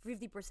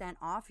 50%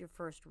 off your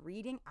first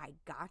reading. I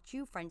got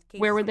you. Friends, Casey.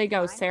 Where would they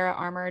go?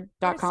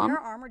 SarahArmour.com?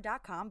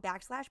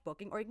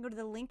 SarahArmour.com/booking, or you can go to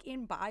the link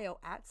in bio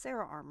at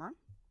Sarah Armour.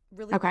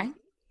 Really okay. Easy.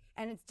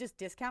 And it's just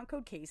discount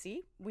code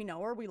Casey. We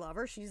know her, we love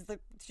her. She's the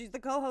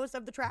co-host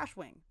of the Trash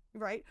Wing,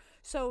 right?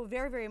 So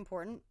very, very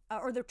important.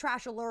 Or the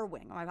Trashler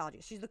Wing. My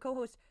apologies. She's the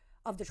co-host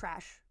of the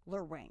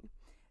Trashler Wing.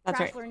 That's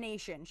Trashler right.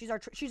 Nation. She's our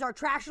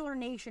Trashler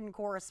Nation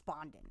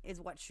correspondent, is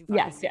what she.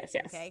 Yes.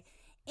 Okay,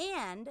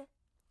 and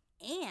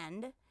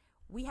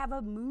we have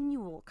a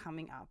Moonual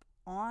coming up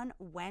on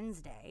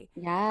Wednesday.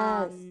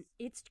 Yes.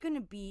 It's going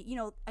to be,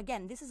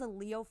 again, this is a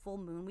Leo full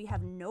moon. We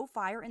have no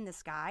fire in the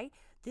sky.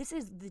 This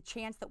is the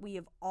chance that we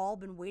have all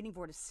been waiting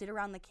for, to sit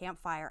around the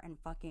campfire and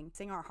fucking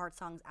sing our heart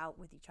songs out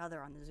with each other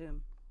on the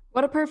Zoom.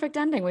 What a perfect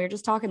ending. We were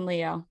just talking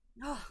Leo.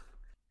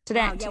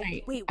 Tonight.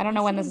 Wait, I don't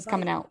know when this is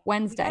coming out.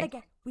 Wednesday.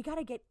 We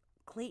gotta get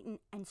Clayton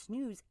and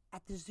Snooze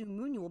at the Zoom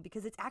Moonual,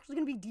 because it's actually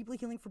going to be deeply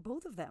healing for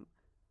both of them.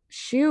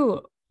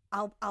 Shoot.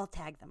 I'll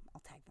tag them.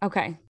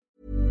 Okay.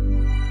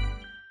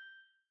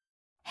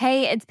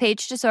 Hey, it's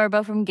Paige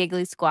DeSorbo from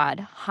Giggly Squad.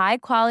 High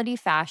quality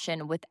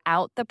fashion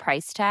without the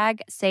price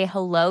tag. Say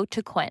hello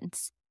to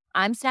Quince.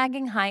 I'm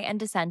snagging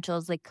high-end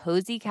essentials like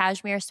cozy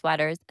cashmere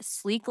sweaters,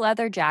 sleek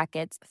leather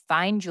jackets,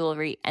 fine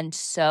jewelry, and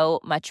so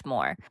much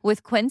more.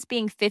 With Quince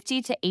being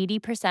 50 to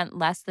 80%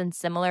 less than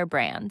similar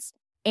brands.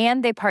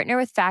 And they partner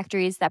with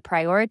factories that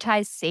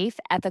prioritize safe,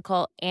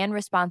 ethical, and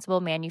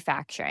responsible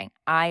manufacturing.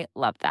 I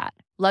love that.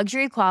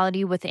 Luxury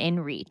quality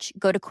within reach.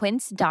 Go to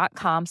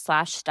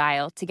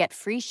quince.com/style to get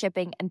free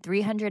shipping and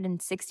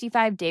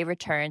 365-day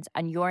returns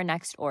on your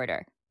next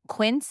order.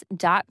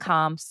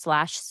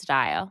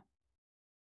 Quince.com/style.